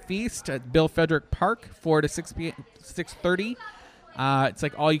Crab Feast at Bill Frederick Park, 4 to 6 p.m. 6:30. It's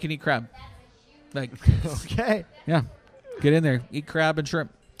like all you can eat crab. Like, Okay. yeah, get in there, eat crab and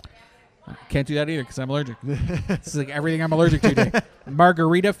shrimp. Can't do that either because I'm allergic. This is like everything I'm allergic to today.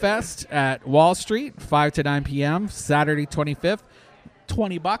 Margarita Fest at Wall Street, 5 to 9 p.m. Saturday, 25th.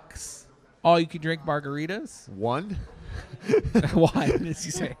 $20. All you can drink margaritas. One. Why did you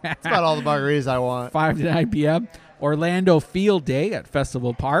say? That's about all the margaritas I want. 5 to 9 p.m. Orlando Field Day at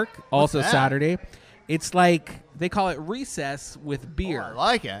Festival Park, also that? Saturday. It's like they call it recess with beer. Oh, I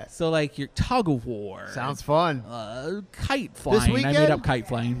like it. So like your tug of war. Sounds fun. Kite flying. I weekend? made up kite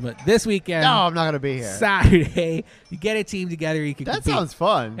flying, but this weekend, No, I'm not going to be here. Saturday, you get a team together. You can That compete. sounds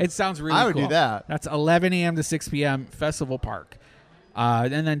fun. It sounds really I would cool. do that. That's 11 a.m. to 6 p.m. Festival Park.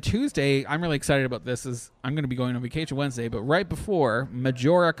 And then Tuesday, I'm really excited about this. I'm going to be going on vacation Wednesday, but right before,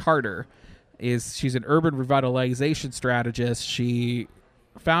 Majora Carter she's an urban revitalization strategist. She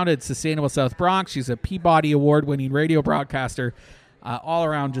founded Sustainable South Bronx. She's a Peabody Award-winning radio broadcaster. All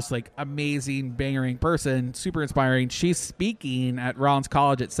around just like amazing, bangering person, super inspiring. She's speaking at Rollins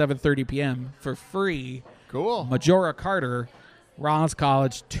College at 7:30 p.m. for free. Cool. Majora Carter, Rollins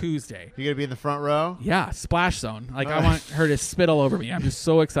College, Tuesday. You going to be in the front row? Yeah, splash zone. Like I want her to spit all over me. I'm just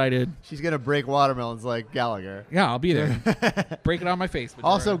so excited. She's going to break watermelons like Gallagher. Yeah, I'll be there. Break it on my face.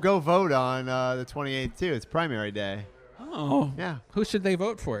 Majora. Also, go vote on the 28th, too. It's primary day. oh Yeah. who should they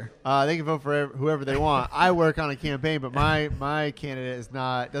vote for? They can vote for whoever they want. I work on a campaign, but my candidate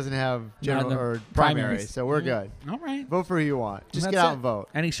doesn't have general Not in the or primary, primaries. so we're good. All right. Vote for who you want. Just That's get out it. and vote.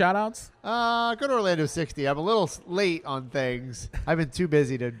 Any shout outs? Go to Orlando 60. I'm a little late on things. I've been too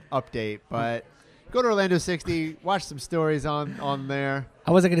busy to update, but go to Orlando 60. Watch some stories on there.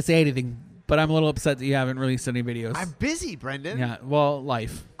 I wasn't going to say anything, but I'm a little upset that you haven't released any videos. I'm busy, Brendan. yeah, well,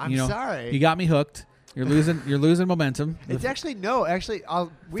 life. I'm sorry. You got me hooked. You're losing momentum. It's actually no. Actually,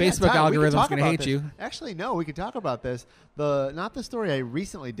 Facebook algorithm's gonna hate you. Actually, no. We could talk about this. Not the story I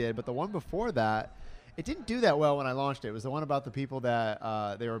recently did, but the one before that. It didn't do that well when I launched it. It was the one about the people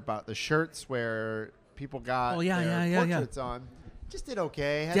that they were about the shirts where people got their portraits on. Just did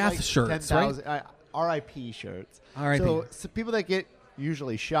okay. Had Death like shirts, 10,000 RIP shirts. RIP. So people that get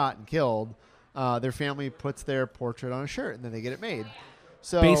usually shot and killed, their family puts their portrait on a shirt and then they get it made.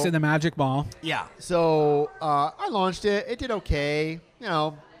 So Based in the Magic Mall. yeah. So I launched it. It did okay.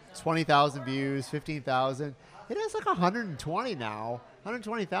 20,000 views, 15,000. It has like 120 now.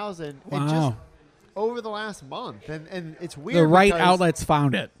 120,000. Wow. over the last month, and it's weird. The right because outlets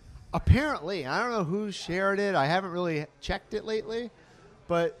found it. apparently, I don't know who shared it. I haven't really checked it lately,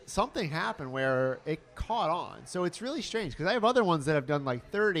 but something happened where it caught on. So it's really strange because I have other ones that have done like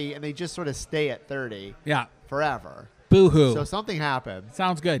 30, and they just sort of stay at 30 Yeah. forever. Boo-hoo. So something happened.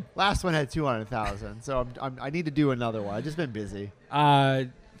 Sounds good. Last one had 200,000, so I need to do another one. I've just been busy.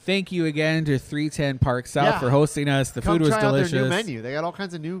 Thank you again to 310 Park South Yeah. for hosting us. The Come food was try delicious. out their new menu. They got all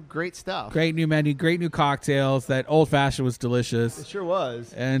kinds of new great stuff. Great new menu, great new cocktails. That old fashioned was delicious. It sure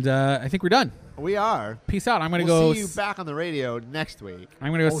was. And I think we're done. We are. Peace out. I'm going to We'll go. see you back on the radio next week. I'm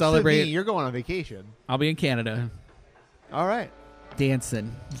going to go Oh, celebrate. Sydney, you're going on vacation. I'll be in Canada All right.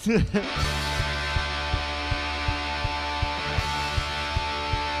 dancing.